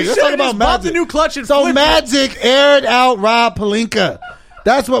go. Wait, let's talk Should've about just bought the Magic. new clutch and So flipped it. Magic aired out Rob Pelinka.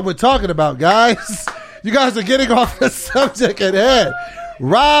 That's what we're talking about, guys. You guys are getting off the subject at hand.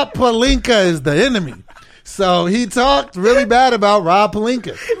 Rob Pelinka is the enemy. So he talked really bad about Rob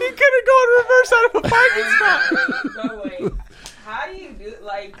Pelinka. He could have gone reverse out of a parking spot. No way. How do you do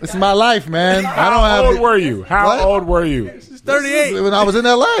like? It's my life, man. I don't How have old it. were you? How What? old were you? 38. When I was in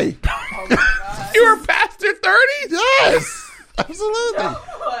L.A. You were past your 30s? Yes. Absolutely.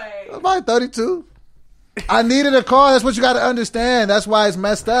 Way. I'm about 32. I needed a car. That's what you got to understand. That's why it's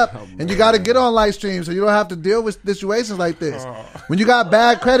messed up. And you got to get on live stream so you don't have to deal with situations like this. When you got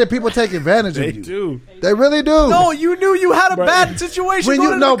bad credit, people take advantage They of you. do. They really do. No, you knew you had a But- bad situation. when going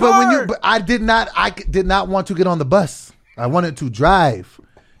you in no, the but when car. you, but I did not want to get on the bus. I wanted to drive.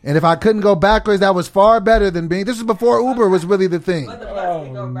 And if I couldn't go backwards, that was far better than being. This is before Uber was really the thing. But the bus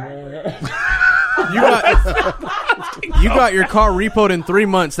can go backwards. You got your car repoed in 3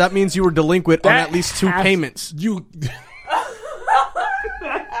 months. That means you were delinquent on That at least 2 has- payments. You.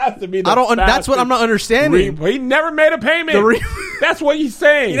 That has to be the I don't. That's what I'm not understanding. He never made a payment. The That's what he's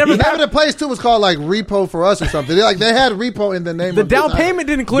saying. never- He Remember the place too was called like Repo for Us or something. They had Repo in the name. The of down this. payment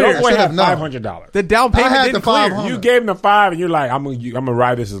didn't Your clear. boy should had have known. $500. The down payment I had didn't the clear. 500. You gave him the 5, and you're like, I'm gonna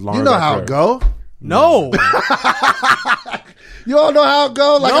ride this as long You as know I how could. it go. No, You all know how it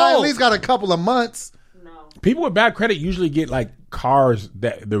go. Like I No. at least got a couple of months. No. People with bad credit usually get like cars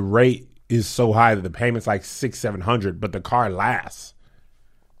that the rate is so high that the payment's like $600-700, but the car lasts.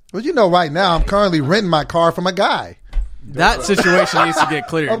 Well, you know, right now I'm currently renting my car from a guy. that situation needs to get I'm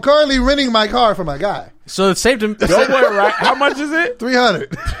cleared. currently renting my car from a guy. So it saved him. Don't worry, right? How much is it? $300.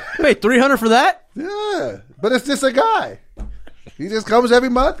 Pay $300 for that. Yeah, but it's just a guy. He just comes every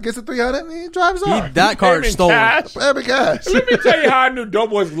month, gets a $300, and he drives off. That car Payment is stolen. cash. Every cash. Let me tell you how I knew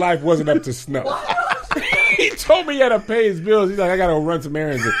Doughboy's life wasn't up to snuff. He told me he had to pay his bills. He's like, I gotta run some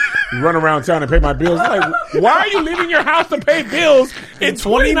errands and run around town and pay my bills. I'm like, why are you leaving your house to pay bills in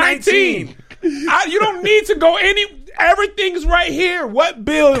 2019? You don't need to go everything's right here. What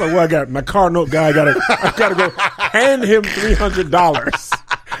bill? He's like, well, I got my car note guy. I gotta go hand him $300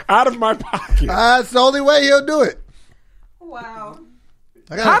 out of my pocket. That's the only way he'll do it. Wow.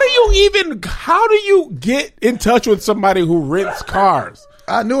 How do you get in touch with somebody who rents cars?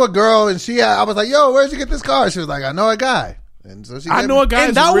 I knew a girl, and I was like, "Yo, where'd you get this car?" She was like, "I know a guy." And so she. I gave know me- a guy.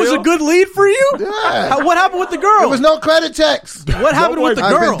 And that was a good lead for you. Yeah. What happened with the girl? There was no credit checks. What happened with the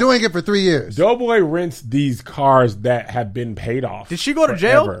I've girl? been doing it for 3 years. Doughboy rents these cars that have been paid off. Did she go to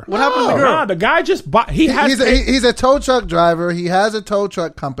jail? forever. What happened to the No. girl? Nah, the guy just bought. He's a tow truck driver. He has a tow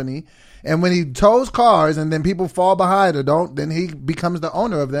truck company, and when he tows cars, and then people fall behind or don't, then he becomes the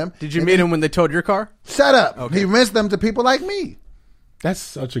owner of them. Did you And meet then- him when they towed your car? Shut up. He rents them to people like me. That's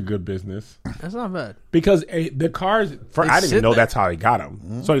such a good business That's not bad. because the cars. I didn't sit even know there. that's how he got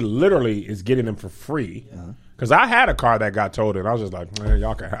them. So he literally is getting them for free. Because I had a car that got towed, and I was just like, man,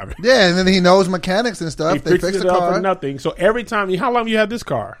 y'all can have it. Yeah, and then he knows mechanics and stuff. He They fixed fix it the up car. for nothing. So every time, how long you had this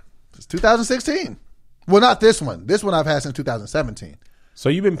car? It's 2016. Well, not this one. This one I've had since 2017. So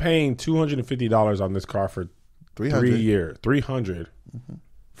you've been paying $250 on this car for 300. 3 years. 300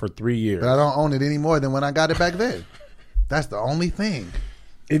 for 3 years. But I don't own it any more than when I got it back then. That's the only thing.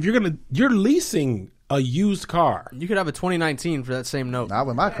 If you're leasing a used car. You could have a 2019 for that same note. Not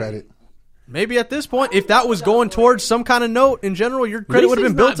with my credit. Maybe at this point, if that was going towards some kind of note in general, your credit would have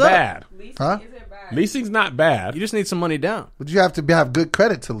been built not up. bad. Leasing Huh? isn't bad. Leasing's not bad. You just need some money down. But you have to have good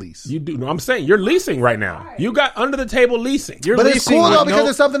credit to lease. You do. No, I'm saying you're leasing right now. You got under the table leasing. You're But it's leasing cool though with because no-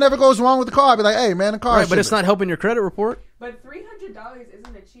 if something ever goes wrong with the car, I'll be like, hey man, the car. right, but it's not helping your credit report. But $300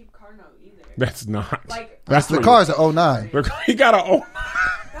 isn't a cheap car note either. That's not. Like That's The what- car's an 09. He got a.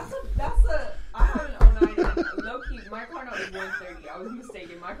 I have an 09. And low key, my car note is 130. I was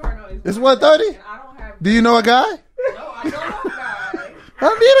mistaken. My car note is. It's 130? And I don't have. Do you know a guy? No, I don't know a guy. I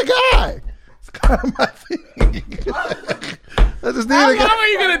need a guy. It's kind of my thing. I just need How a long guy. are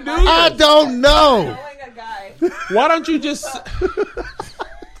you gonna do this? I don't know. Knowing a guy. Why don't you just?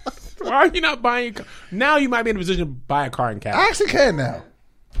 Why are you not buying a car? Now you might be in a position to buy a car in cash. I actually can now.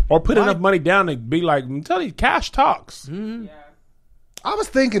 Or put enough money down to be like, I'm telling you, cash talks. Yeah. I was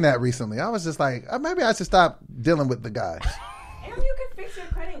thinking that recently. I was just like, maybe I should stop dealing with the guys. And you can fix your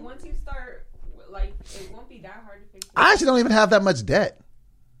credit once you start. Like, it won't be that hard to fix. I actually don't even have that much debt.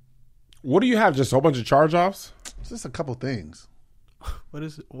 What do you have? Just a whole bunch of charge-offs? It's just a couple things. What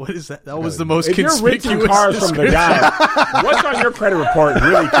is that? That was the most If you're renting conspicuous cars from the description. guy, what's on your credit report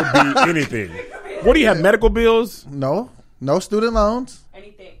really could be anything. What do you have? Medical bills? No student loans.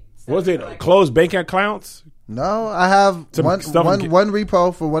 Anything. Was it Like, closed bank accounts? No, I have Some one stuff one in- one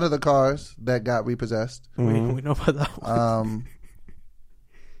repo for one of the cars that got repossessed. We know about that one.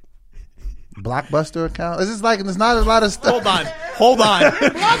 Blockbuster account. It's just like there's not a lot of stuff. Hold on.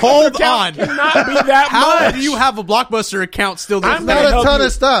 Cannot be that How much. do you have a Blockbuster account still? I'm Not gonna a help ton you.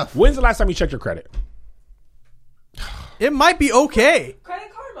 of stuff. When's the last time you checked your credit? It might be okay. Credit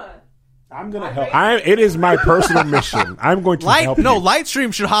Karma. I'm gonna help. It is my personal mission. I'm going to help you.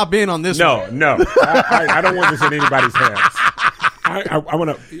 Lightstream should hop in on this one. No. I don't want this in anybody's hands. I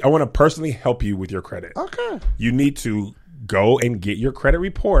want to personally help you with your credit. Okay. You need to go and get your credit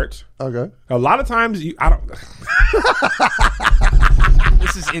report. Okay. A lot of times, I don't.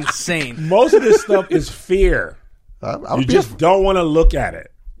 This is insane. Most of this stuff is fear. You just don't want to look at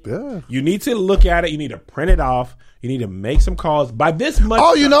it. Yeah. You need to look at it. You need to print it off. You need to make some calls. By this much.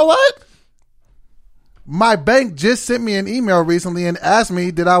 Oh, you know what? My bank just sent me an email recently and asked me,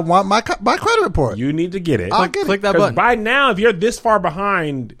 did I want my credit report? You need to get it. I'll get Click it. that Because button. by now, if you're this far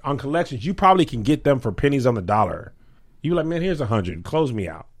behind on collections, you probably can get them for pennies on the dollar. You like, man, here's 100. Close me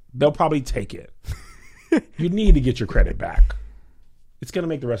out. They'll probably take it. You need to get your credit back. It's going to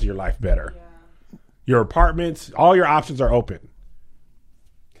make the rest of your life better. Yeah. Your apartments, all your options are open.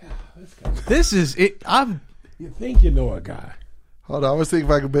 This is it. You think you know a guy. Hold on. I was thinking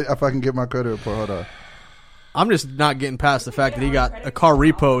if I can get my credit report. Hold on. I'm just not getting past the fact that he got a car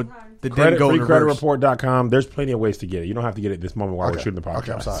repoed that didn't go in reverse. FreeCreditReport.com. There's plenty of ways to get it. You don't have to get it this moment while we're shooting the podcast.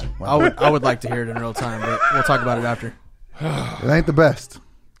 Okay, I'm sorry. I would like to hear it in real time, but we'll talk about it after. It ain't the best.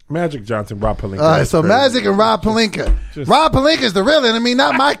 Magic Johnson, Rob Pelinka. All right, That's so crazy. Magic and Rob Palinka. Rob Palinka is the real enemy,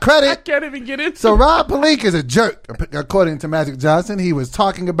 not my I credit. can't even get into So it. Rob Palinka is a jerk, according to Magic Johnson. He was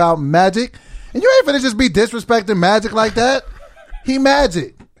talking about Magic, and you ain't finna just be disrespecting Magic like that. He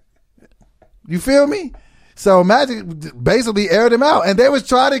Magic. You feel me? So Magic basically aired him out, and they was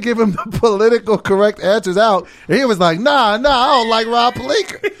trying to give him the political correct answers out, and he was like, nah, I don't like Rob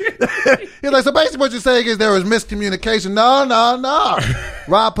Palinka. He was like, so basically what you're saying is there was miscommunication. No.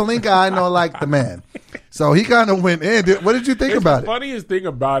 Rob Palinka, I know like the man. So he kind of went in. What did you think about The it? funniest thing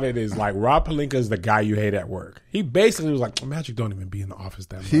about it is like Rob Pelinka is the guy you hate at work. He basically was like, Magic don't even be in the office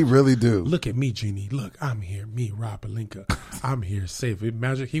that much. He really do. Look at me, Jeannie. Look, I'm here. Me, Rob Pelinka. I'm here safe.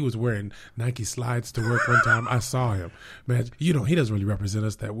 Magic, he was wearing Nike slides to work one time. I saw him. Magic, he doesn't really represent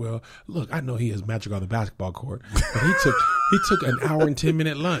us that well. Look, I know he has Magic on the basketball court, but he took an hour and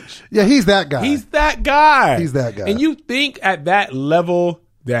 10-minute lunch. Yeah, he's that guy. He's that guy. He's that guy. And you think at that level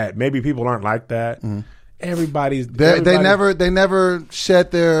that maybe people aren't like that. Everybody's They everybody- never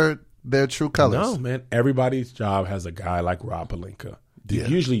shed their true colors. No, man. Everybody's job has a guy like Rob Pelinka. You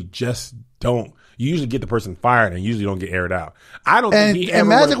usually just don't. You usually get the person fired and usually don't get aired out. I don't think he And ever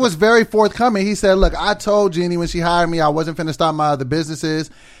Magic was was very forthcoming. He said, look, I told Jeannie when she hired me I wasn't finna start my other businesses,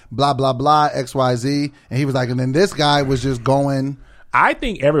 blah, blah, blah, XYZ. And he was like, and then this guy was just going. I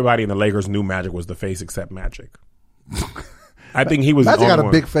think everybody in the Lakers knew Magic was the face except Magic. I think he was Magic the got only a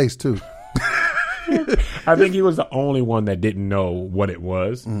one. big face too. I think he was the only one that didn't know what it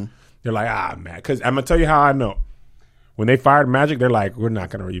was. Mm-hmm. They're like, man, because I'm going to tell you how I know. When they fired Magic, they're like, we're not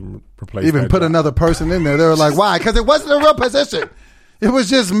going to even replace Even that put job. another person in there. They were like, why? Because it wasn't a real position. It was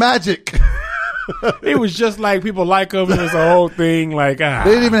just Magic. It was just like people like him. It was a whole thing. Like, They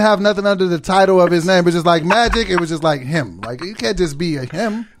didn't even have nothing under the title of his name. It was just like Magic. It was just like him. Like, you can't just be a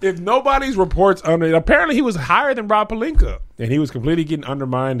him. If nobody's reports under it, apparently he was higher than Rob Pelinka, and he was completely getting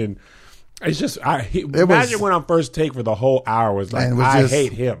undermined. And it's just, Magic went on First Take for the whole hour. Was like, And it was I just-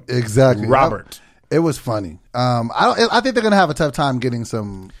 hate him. Exactly. Robert. It was funny. I think they're going to have a tough time getting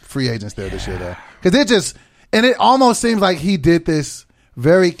some free agents there this year, though. Because it almost seems like he did this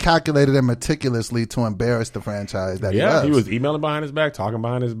very calculated and meticulously to embarrass the franchise that he loves. he was emailing behind his back, talking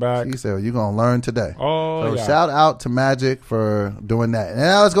behind his back. He said, well, you're going to learn today. Oh, so yeah. shout out to Magic for doing that. And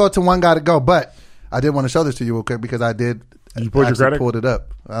now let's go to One Gotta Go. But I did want to show this to you real quick because I did You pulled your actually credit? pulled it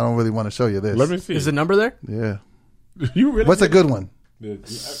up. I don't really want to show you this. Let me see. Is the number there? Yeah. You really What's a good one?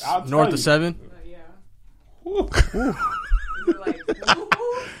 I'll tell North you. of 7? Yeah. Ooh. You're like,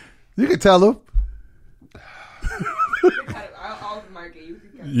 woo-hoo. You can tell them. I'll mark it. You can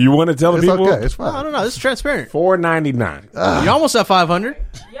cut it. You want to tell the It's people? okay. It's fine. I don't know. This is transparent. $4.99. You almost at 500.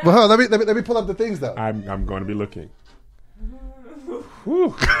 Yeah. Well, hold on, let me pull up the things though. I'm going to be looking.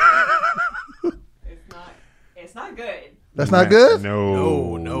 It's not good. That's not good.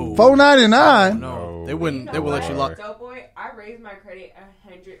 No, no. $4.99. No, they wouldn't. You They know will let you what? lock. Doughboy, I raised my credit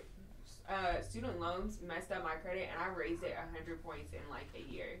 100. Student loans messed up my credit, and I raised it 100 points in like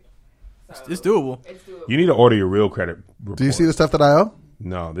a year. So It's doable. It's doable. You need to order your real credit report. Do you see the stuff that I owe?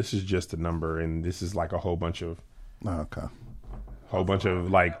 No, this is just a number, and this is like a whole bunch of Okay.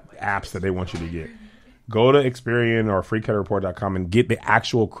 like apps that they want you to get. Go to Experian or freecreditreport.com and get the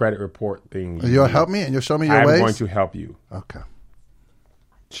actual credit report thing. You'll help me and you'll show me your I'm ways? going to help you. Okay.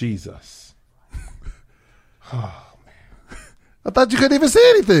 Jesus. I thought you couldn't even see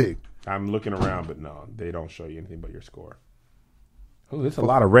anything. I'm looking around, but no, they don't show you anything but your score. Oh, there's a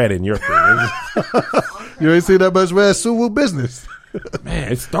lot of red in your thing. You ain't seen that much red Suwu business.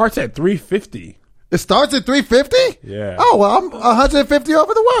 Man, it starts at 350. It starts at 350? Yeah. Oh, well, I'm 150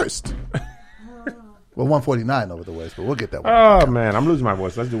 over the worst. Well, 149 over the worst, but we'll get that one. Oh, man, I'm losing my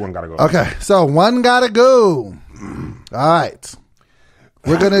voice. Let's do one gotta go. Okay, so One Gotta Go. All right.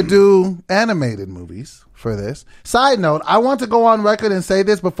 We're going to do animated movies for this. Side note, I want to go on record and say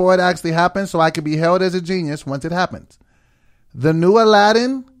this before it actually happens so I can be held as a genius once it happens. The new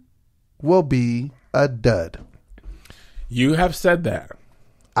Aladdin will be a dud. You have said that.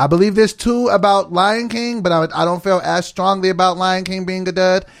 I believe this too about Lion King, but I don't feel as strongly about Lion King being a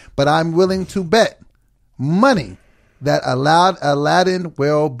dud. But I'm willing to bet money that Aladdin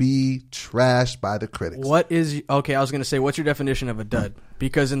will be trashed by the critics. What is okay? I was gonna say, what's your definition of a dud?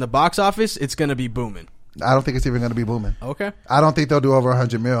 Because in the box office, it's gonna be booming. I don't think it's even going to be booming. Okay, I don't think they'll do over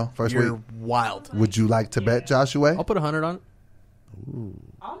 100 mil first you're week. wild. Would you like to bet, Joshua? I'll put 100 on it.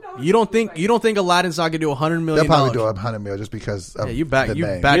 I don't know. You don't think Aladdin's not gonna do $100 They'll million? probably do 100 mil just because of Yeah, you back the you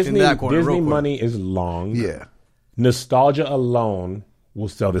name. back Disney, into that corner Disney real quick. money is long. Yeah. Nostalgia alone will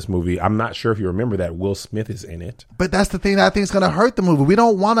sell this movie. I'm not sure if you remember that Will Smith is in it. But that's the thing that I think is going to hurt the movie. We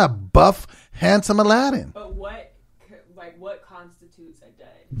don't want a buff, handsome Aladdin. But what constitutes a dud?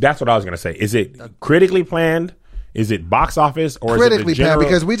 That's what I was going to say. Is it critically planned? Is it box office? Or Critically is it the bad general?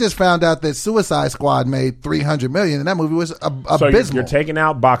 because we just found out that Suicide Squad made $300 million and that movie was So abysmal. you're taking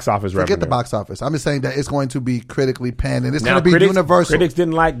out box office revenue. Forget the box office. I'm just saying that it's going to be critically panned and it's Now, going to be critics, universal. Critics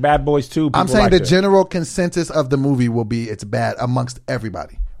didn't like Bad Boys 2. I'm People saying liked the it. general consensus of the movie will be it's bad amongst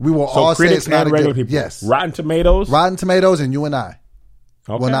everybody. We will So all say critics it's not and a regular good. people. Yes. Rotten Tomatoes. Rotten Tomatoes and you and I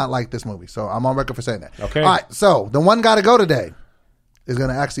Okay. will not like this movie. So I'm on record for saying that. Okay. All right. So the One Gotta Go today is going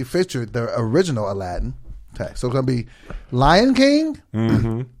to actually feature the original Aladdin tag. So it's going to be Lion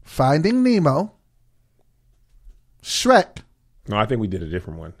King, Finding Nemo, Shrek. No, I think we did a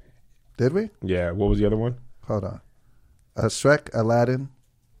different one. Did we? Yeah. What was the other one? Hold on. Shrek, Aladdin,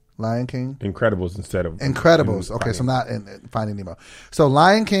 Lion King. Incredibles instead of Incredibles. Okay, so not in Finding Nemo. So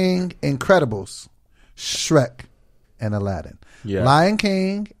Lion King, Incredibles, Shrek, and Aladdin. Yeah. Lion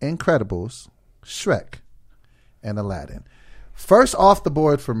King, Incredibles, Shrek, and Aladdin. First off the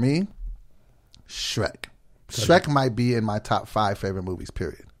board for me, Shrek. Shrek might be in my top 5 favorite movies,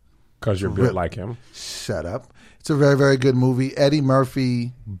 period. Because you're built like him. Shut up. It's a very, very good movie. Eddie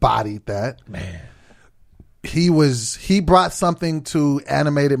Murphy bodied that. Man. He brought something to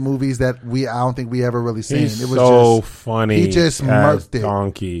animated movies that I don't think we ever really seen. He's It was so just funny. He just as murked it.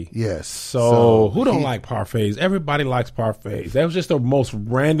 Donkey. Yes. So who don't he- like parfaits? Everybody likes parfaits. That was just the most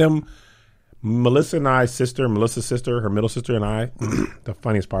random. Melissa's sister, her middle sister, and I. The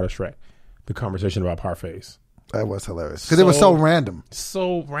funniest part of Shrek, the conversation about parfaits. That was hilarious because it was so random.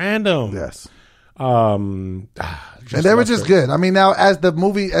 So random. Yes. And And they were just good. I mean, now as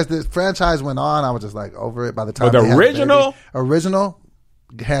the franchise went on, I was just like over it. By the time But the they had original? original,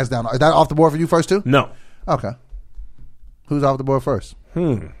 hands down. Is that off the board for you first too? No. Okay. Who's off the board first?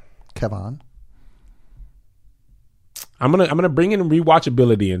 Kevin. I'm gonna bring in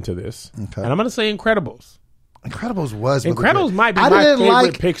rewatchability into this, Okay. and I'm gonna say Incredibles. Incredibles was really Incredibles good. might be I my didn't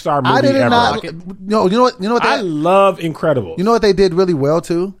favorite Pixar movie I did ever. not. No, you know what? You know what? I love Incredibles. You know what they did really well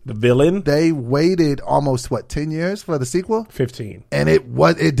too? The villain, They waited almost 10 years for the sequel, 15. and it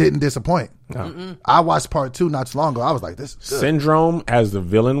didn't disappoint. No. I watched part 2 not too long ago. I was like, this is good. Syndrome as the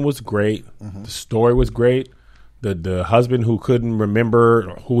villain was great. The story was great. The husband who couldn't remember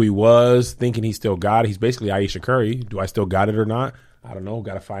who he was, thinking he still got it. He's basically Aisha Curry. Do I still got it or not? I don't know.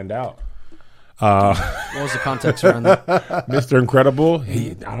 Got to find out. What was the context around that? Mr. Incredible.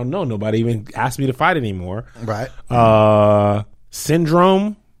 I don't know. Nobody even asked me to fight anymore. Right.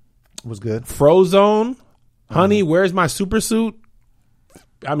 Syndrome. Was good. Frozone. Honey, where's my super suit?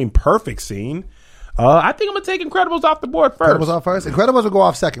 I mean, perfect scene. I think I'm going to take Incredibles off the board first. Incredibles off first. Incredibles will go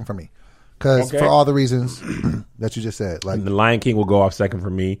off second for me. Because Okay. for all the reasons that you just said. Like, And The Lion King will go off second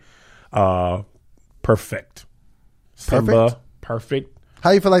for me. Perfect. Simba. Perfect. how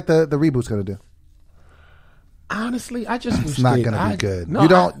you feel like the reboot's going to do? Honestly, I just wish not they- gonna be I- good. No, You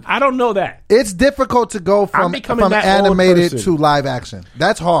don't- I don't know that. It's difficult to go from becoming that old animated person. to live action.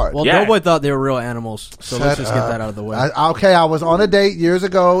 That's hard. Well, Yeah. Doughboy thought they were real animals, so let's Shut just get up. that out of the way. I was on a date years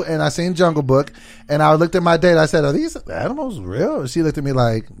ago, and I seen Jungle Book, and I looked at my date. I said, "Are these animals real?" And she looked at me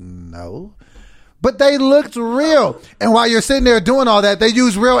like, "No," but they looked real. And while you're sitting there doing all that, they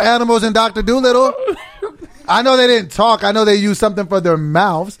use real animals in Dr. Dolittle. I know they didn't talk. I know they used something for their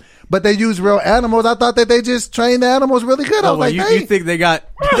mouths, but they use real animals. I thought that they just trained the animals really good. I was like, you hey. think they got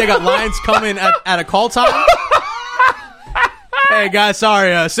lions coming at a call time? Hey guys,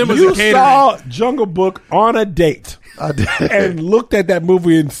 sorry, Simba's You a catering. saw Jungle Book on a date I did. and looked at that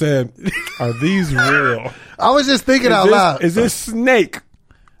movie and said, "Are these real? I was just thinking out loud. Is this snake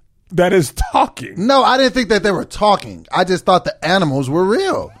that is talking?" No, I didn't think that they were talking. I just thought the animals were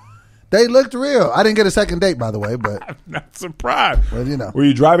real. They looked real. I didn't get a second date, by the way, but I'm not surprised. Well, you know. Were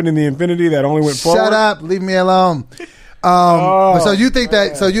you driving in the Infinity that only went forward? shut up. Leave me alone. So you think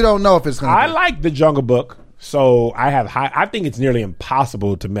that, so you don't know if it's going I to like the Jungle Book, so I think it's nearly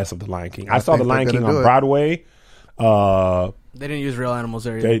impossible to mess up the Lion King. I saw the think Lion they're King gonna on do it. Broadway. They didn't use real animals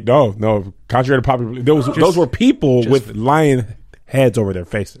there. Either. They no. Contrary to popular, those were people with lion heads over their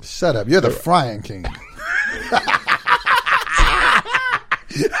faces. Shut up. You're the frying king.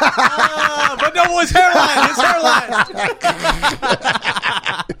 But no, his hairline. His hairline.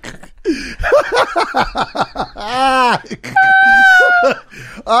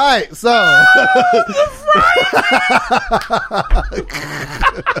 All right, so.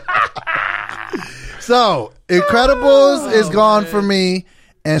 So, Incredibles is gone for me,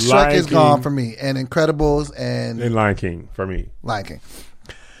 and Shrek Lion is gone King. for me, and Incredibles and And Lion King for me. Lion King.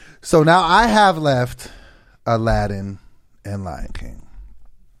 So now I have left Aladdin and Lion King.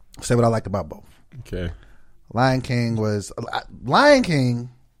 Say what I like about both. Okay. Lion King,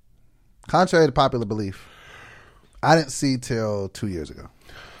 contrary to popular belief, I didn't see till 2 years ago.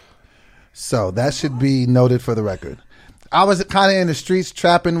 So that should be noted for the record. I was kind of in the streets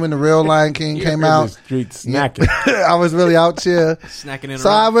trapping when the real Lion King came In the out. street snacking. I was really out here. Snacking in So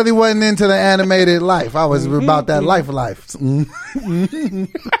I around. really wasn't into the animated life. I was about that life. In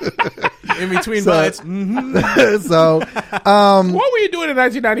between bites. So, What were you doing in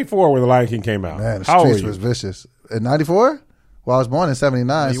 1994 when the Lion King came out? man, the How old were streets you? was vicious. In 94? Well, I was born in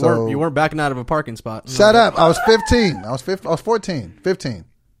 79. You weren't backing out of a parking spot. Shut up. I was 15. I was 14. 15.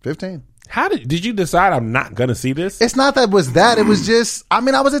 How did you decide I'm not gonna see this? It's not that it was that. It was just, I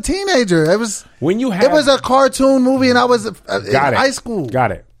mean, I was a teenager. It was When you had it was a cartoon movie, and I was in Got it. high school.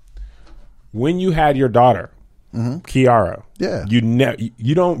 Got it. When you had your daughter, Kiara, Yeah.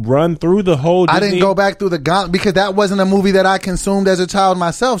 you don't run through the whole Disney. I didn't go back through the gauntlet because that wasn't a movie that I consumed as a child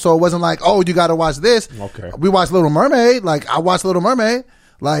myself. So it wasn't like, oh, you got to watch this. Okay. We watched Little Mermaid. Like, I watched Little Mermaid.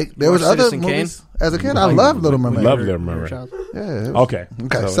 Like, there was watched other Citizen movies. As a kid, I loved Little Mermaid. Love Little Mermaid. Yeah. it was- Okay.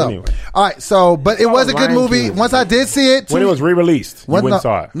 Okay. So, anyway, all right. So, but it was a good Lion movie. King. Once I did see it, when it was re-released, you went and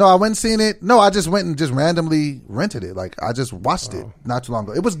saw it. No, I went and seen it. No, I just went and just randomly rented it. Like, I just watched it not too long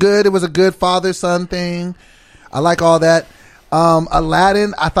ago. It was good. It was a good father-son thing. I like all that.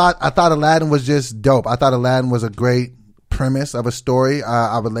 Aladdin, I thought Aladdin was just dope. I thought Aladdin was a great premise of a story.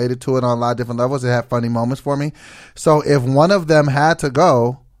 I related to it on a lot of different levels. It had funny moments for me. So if one of them had to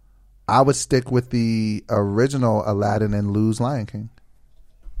go, I would stick with the original Aladdin and lose Lion King.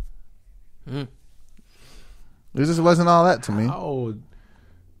 It just wasn't all that to me. Oh,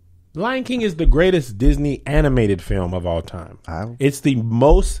 Lion King is the greatest Disney animated film of all time. It's the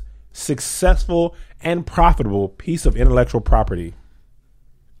most successful and profitable piece of intellectual property.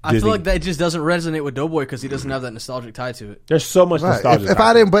 I Disney. feel like that just doesn't resonate with Doughboy because he doesn't have that nostalgic tie to it. There's so much Right. nostalgia. If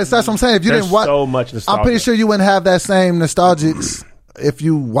I didn't, but that's what I'm saying. If you There's didn't watch, so much nostalgia. I'm pretty sure you wouldn't have that same nostalgic if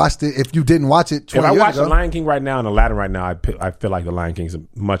you watched it, if you didn't watch it 20 If I years watch ago. The Lion King right now and Aladdin right now, I feel like The Lion King is a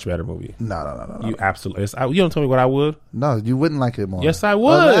much better movie. No. You absolutely. You don't tell me what I would. No, you wouldn't like it more. Yes, I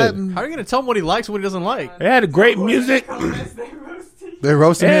would. Aladdin, How are you going to tell him what he likes and what he doesn't like? It had great music. they're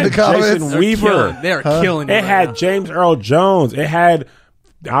roasting me in the Yeah, comments. Jason They're Weaver. killing- They are killing you It right had now. James Earl Jones. It had,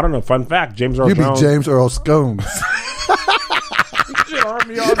 I don't know, fun fact, James Earl You be Jones. James Earl Scones.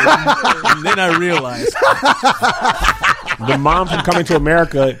 And then I realized. The mom from Coming to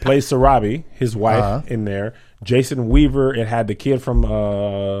America plays Sarabi, his wife, in there. Jason Weaver. It had the kid from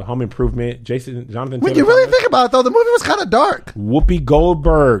Home Improvement. Jonathan When Taylor you really Thomas. think about it, though, the movie was kind of dark. Whoopi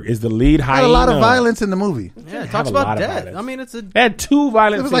Goldberg is the lead hyena. Had a lot of violence in the movie. Yeah, it have talks a lot about of death. violence. I mean, it's a. It had two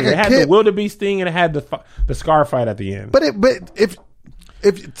violent It was scenes. like a It had kid- the wildebeest thing and it had the scar fight at the end. But if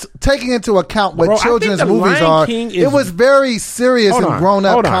taking into account what Bro, I think children's The movies Lion are, King it is- was very serious and grown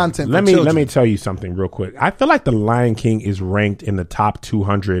up content. Let for me children. tell you something real quick. I feel like The Lion King is ranked in the top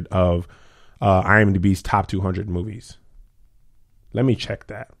 200 of IMDb's top 200 movies. Let me check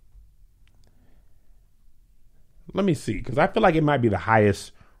that. Let me see, because I feel like it might be the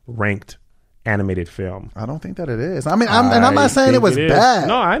highest ranked animated film. I don't think that it is. I mean, I'm not saying it was is. bad.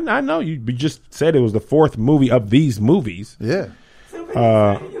 No, I know. You just said it was the fourth movie of these movies. Yeah,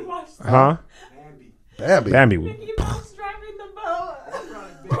 Huh? Bambi. Bambi. Mickey Mouse driving the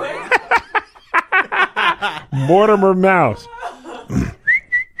boat. Mortimer Mouse.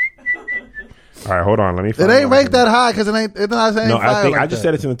 All right, hold on. Let me It find ain't out. ranked that high because it's not saying. No, I just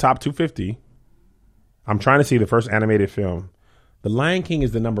said it's in the top 250. I'm trying to see the first animated film. The Lion King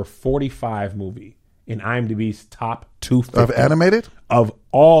is the number 45 movie in IMDb's top 250 of animated. of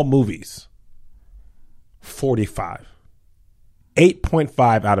all movies. 45.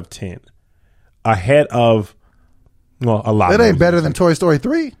 8.5 out of 10. Ahead of, well, a lot. It of ain't movies. better than Toy Story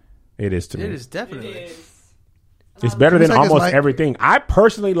 3. It is to me. It is definitely. It's better than It's like it's almost like- everything. I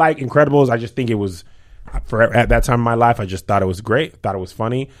personally like Incredibles. I just think it was, at that time in my life, I just thought it was great. Thought it was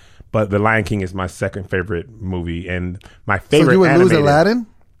funny. But The Lion King is my second favorite movie. And my favorite So you would lose animated- Aladdin?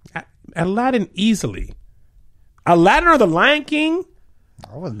 Aladdin easily. Aladdin or The Lion King?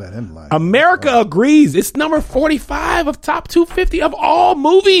 I wasn't that in line. America agrees. It's number 45 of top 250 of all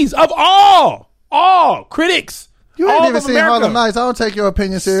movies. Of all critics. You all ain't even of seen America. Harlem Nights. I don't take your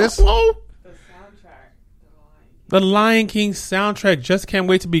opinion serious. So, The soundtrack. The Lion King soundtrack. Just can't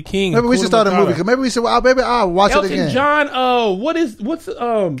wait to be king. Maybe we should start a Hakuna movie. Matata. Maybe we should. Maybe I'll watch it Elton again. John. What's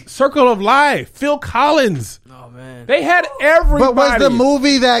Circle of Life? Phil Collins. Oh man. They had everybody. But was the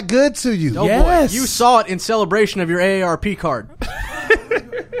movie that good to you? Oh Yes. boy, you saw it in celebration of your AARP card.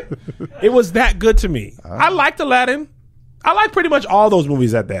 It was that good to me. I liked Aladdin. I like pretty much all those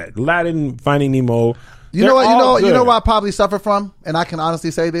movies at that. Aladdin, Finding Nemo. You know They're what? all You know good. what I probably suffer from, and I can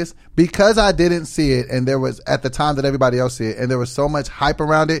honestly say this because I didn't see it, and there was at the time that everybody else see it, and there was so much hype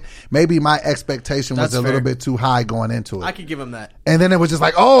around it. Maybe my expectation was That's a little fair. bit too high going into it, I could give him that. and then it was just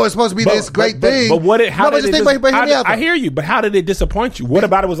like, oh, it's supposed to be this great thing. But what? How no, but did just it? think, Dis- but hear how me did- out, I though. hear you, but how did it disappoint you? What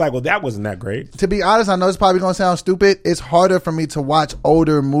about it was like? Well, that wasn't that great. To be honest, I know it's probably going to sound stupid. It's harder for me to watch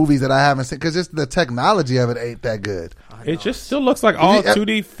older movies that I haven't seen because just the technology of it ain't that good. It just still looks like all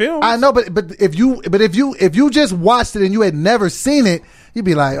 2D films. I know, but if you just watched it and you had never seen it, you'd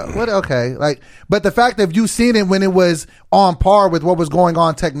be like, what? Okay, like, but the fact that you seen it when it was on par with what was going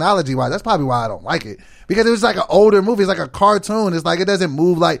on technology wise, that's probably why I don't like it because it was like an older movie. It's like a cartoon. It's like it doesn't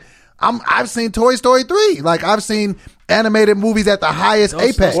move like. I've seen Toy Story 3. Like I've seen animated movies at the highest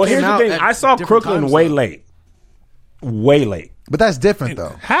Those apex. Well, came here's the out thing. at I saw different Crooklyn times, way though. late. Way late. But that's different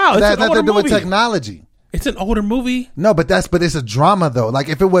though. How? It's That has an nothing to older do with movie. technology. It's an older movie. No, but it's a drama though. Like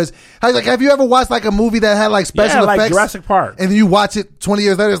if it was like, have you ever watched like a movie that had like special Yeah, like effects? Jurassic Park. And then you watch it 20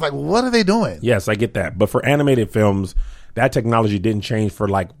 years later, it's like, what are they doing? Yes, I get that. But for animated films, that technology didn't change for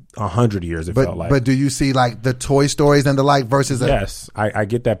like 100 years. It felt like. But do you see like the Toy Stories and the like versus yes, I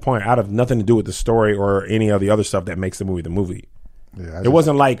get that point. Out of nothing to do with the story or any of the other stuff that makes the movie the movie. Yeah, It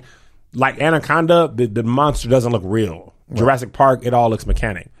wasn't like Anaconda. The monster doesn't look real. Jurassic Park, it all looks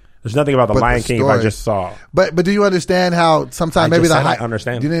mechanic. There's nothing about the But the Lion King if I story- just saw. But do you understand how sometimes I maybe just the said I hype?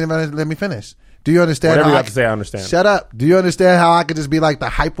 understand. You didn't even let me finish. Do you understand? Whatever how you have to say, I understand. Shut up. Do you understand how I could just be like the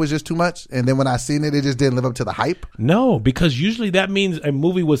hype was just too much, and then when I seen it, it just didn't live up to the hype? No, because usually that means a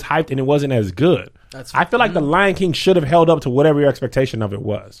movie was hyped and it wasn't as good. That's- I feel like The Lion King should have held up to whatever your expectation of it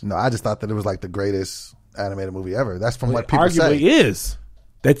was. No, I just thought that it was like the greatest animated movie ever. That's from what It people arguably say. is.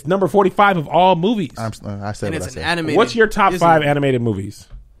 That's number 45 of all movies. I said And what it's I an said. animated. What's your top Disney. 5 animated movies?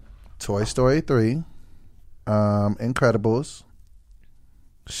 Toy Story 3, Incredibles,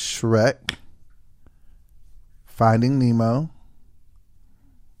 Shrek, Finding Nemo.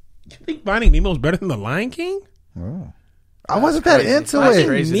 You think Finding Nemo is better than The Lion King? I wasn't that crazy. into That's it.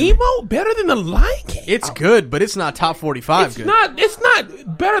 crazy. to me. Nemo better than the Lion King. It's good, but it's not top 45 It's good. not. It's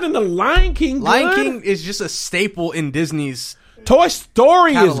not better than the Lion King. Lion good. King is just a staple in Disney's Toy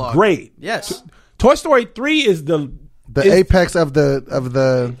Story catalog. is great. Yes. Toy Story 3 is the apex of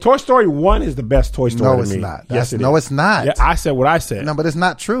the. Toy Story 1 is the best Toy Story. No, to it's me. not. Yes, No, is. it's not. Yeah, I said what I said. No, but it's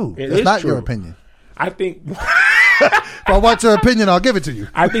not true. It It's is not true. your opinion. I think. If I want your opinion, I'll give it to you.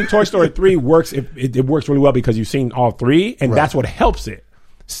 I think Toy Story 3 works. It works really well because you've seen all three, and that's what helps it.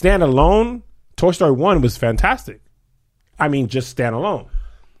 Stand alone, Toy Story 1 was fantastic. I mean, just stand alone.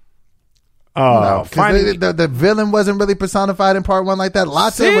 No, Finally, the villain wasn't really personified in part one like that.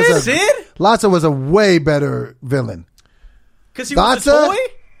 Lotso was a way better villain. Because he was a Lotso? toy?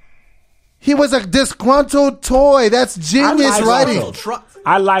 He was a disgruntled toy. That's genius like writing. Lotso.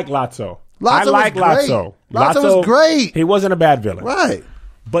 I like Lotso. Lotso I like was great. Lotso. Lotso was great. He wasn't a bad villain. Right.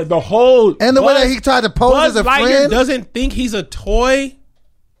 But the whole And the way that he tried to pose Buzz as a Lightyear friend. doesn't think he's a toy.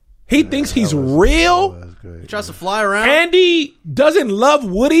 He thinks he's real. He tries to fly around. Andy doesn't love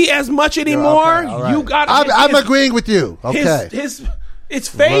Woody as much anymore. Okay, all right. You got. I'm agreeing with you. Okay. It's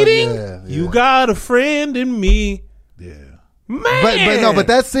fading. yeah. You got a friend in me, Yeah. man. But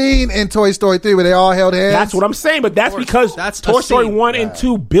that scene in Toy Story 3 where they all held hands. That's what I'm saying, but that's because That's Toy a Story scene. 1 and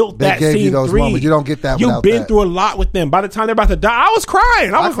 2 built They that gave you scene. those 3. moments. You don't get that You've without been that. through a lot with them. By the time they're about to die, I was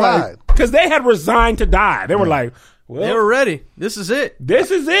crying. I was cried. like, because they had resigned to die. They were like, well, They were ready. This is it. this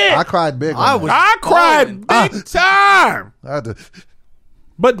is it. I cried big. I on was- that. I cried big time. I had to-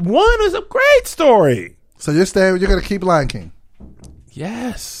 But 1 was a great story. So you're staying. You're gonna keep Lion King.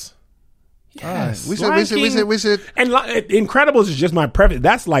 Yes. All right. Yes. We Lion should. King- And Incredibles is just my preference.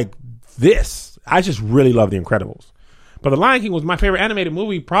 That's like this. I just really love The Incredibles. But The Lion King was my favorite animated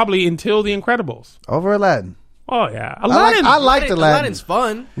movie probably until The Incredibles. Over Aladdin. Oh, yeah. I liked Aladdin. Aladdin's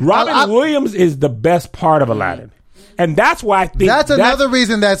fun. Robin Williams is the best part of Aladdin. And that's why I think That's another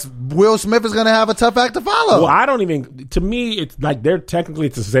reason that Will Smith is going to have a tough act to follow. Well, I don't even. To me, it's like they're technically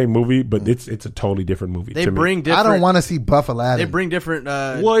it's the same movie, but it's a totally different movie. They to bring me. different. I don't want to see Buff Aladdin. They bring different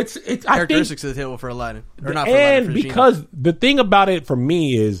Well, it's I think, characteristics to the table for Aladdin, or not for Aladdin. and For Genie. because the thing about it for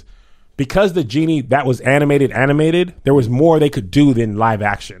me is because the genie that was animated, there was more they could do than live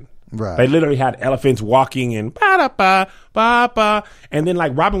action. Right. They literally had elephants walking and ba-da-ba, and then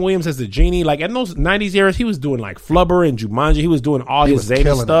like Robin Williams as the genie, like in those 90s eras, he was doing like Flubber and Jumanji. He was doing all his was zany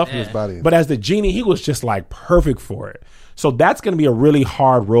killing it. stuff. He was bodying. But as the genie, he was just like perfect for it. So that's going to be a really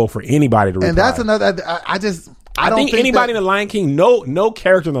hard role for anybody to reprise. and that's another. I don't think anybody in the Lion King, no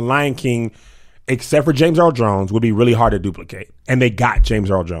character in the Lion King, except for James Earl Jones, would be really hard to duplicate. And they got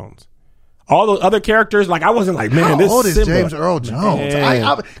James Earl Jones. All those other characters, like I wasn't like, man, How this old is Simba. James Earl Jones? Man.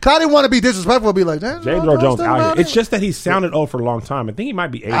 I didn't want to be disrespectful. Be like, James James Earl Jones still out here. around It's just that he sounded old for a long time. I think he might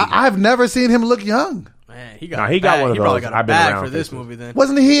be 80. I've never seen him look young. Man, he got Nah, a he got bag. one of He probably those. got a I've been bag around for this faces. movie. Then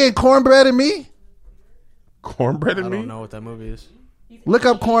Wasn't he in Cornbread and Me? Cornbread I and don't Me? know what that movie is. Look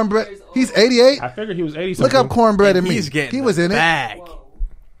up Cornbread. He's 88. I figured he was 80 Look up Cornbread and Me. He's getting He was in it. bag.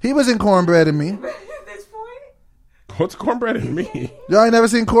 He was in Cornbread and Me. At this point, What's Cornbread and Me? Y'all ain't never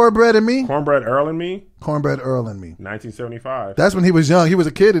seen Cornbread and Me? Cornbread Earl and Me? Cornbread Earl and Me. 1975. That's when he was young. He was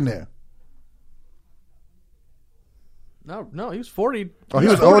a kid in there. No, he was 40. Oh, he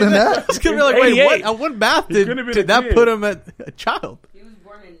was older than that? It's gonna be like, wait, 88. what math He could've been did a that kid. put him at a child? he was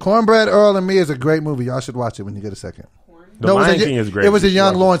born in Cornbread Earl and Me is a great movie. Y'all should watch it when you get a second. The it was Lion a, King is great. It was a You should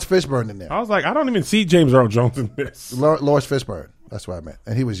young watch Lawrence Fishburne in there. I was like, I don't even see James Earl Jones in this. Lawrence Fishburne. That's what I meant.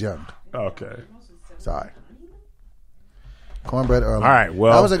 And he was young. Okay. Sorry. Cornbread Earl. All right,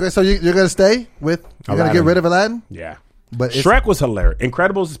 well- that was a great. So you're going to stay with? You're going to get Aladdin. rid of Aladdin? Yeah. But it's- Shrek was hilarious.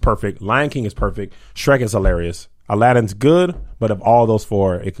 Incredibles is perfect. Lion King is perfect. Shrek is hilarious. Aladdin's good, but of all those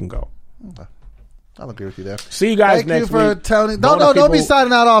four, it can go. I'll agree with you there. See you guys Thank next you for week. telling. Don't Don't be people-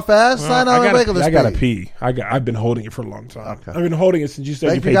 signing out all fast. Sign out on regular I speed. gotta pee. I've been holding it for a long time. Okay. I've been holding it since you said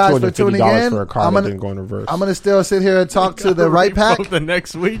Thank you you paid guys for tuning $250 in. for a car that didn't go in reverse. I'm going to still sit here and talk to the right pack. The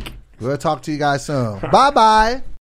next week. We'll talk to you guys soon. Bye-bye.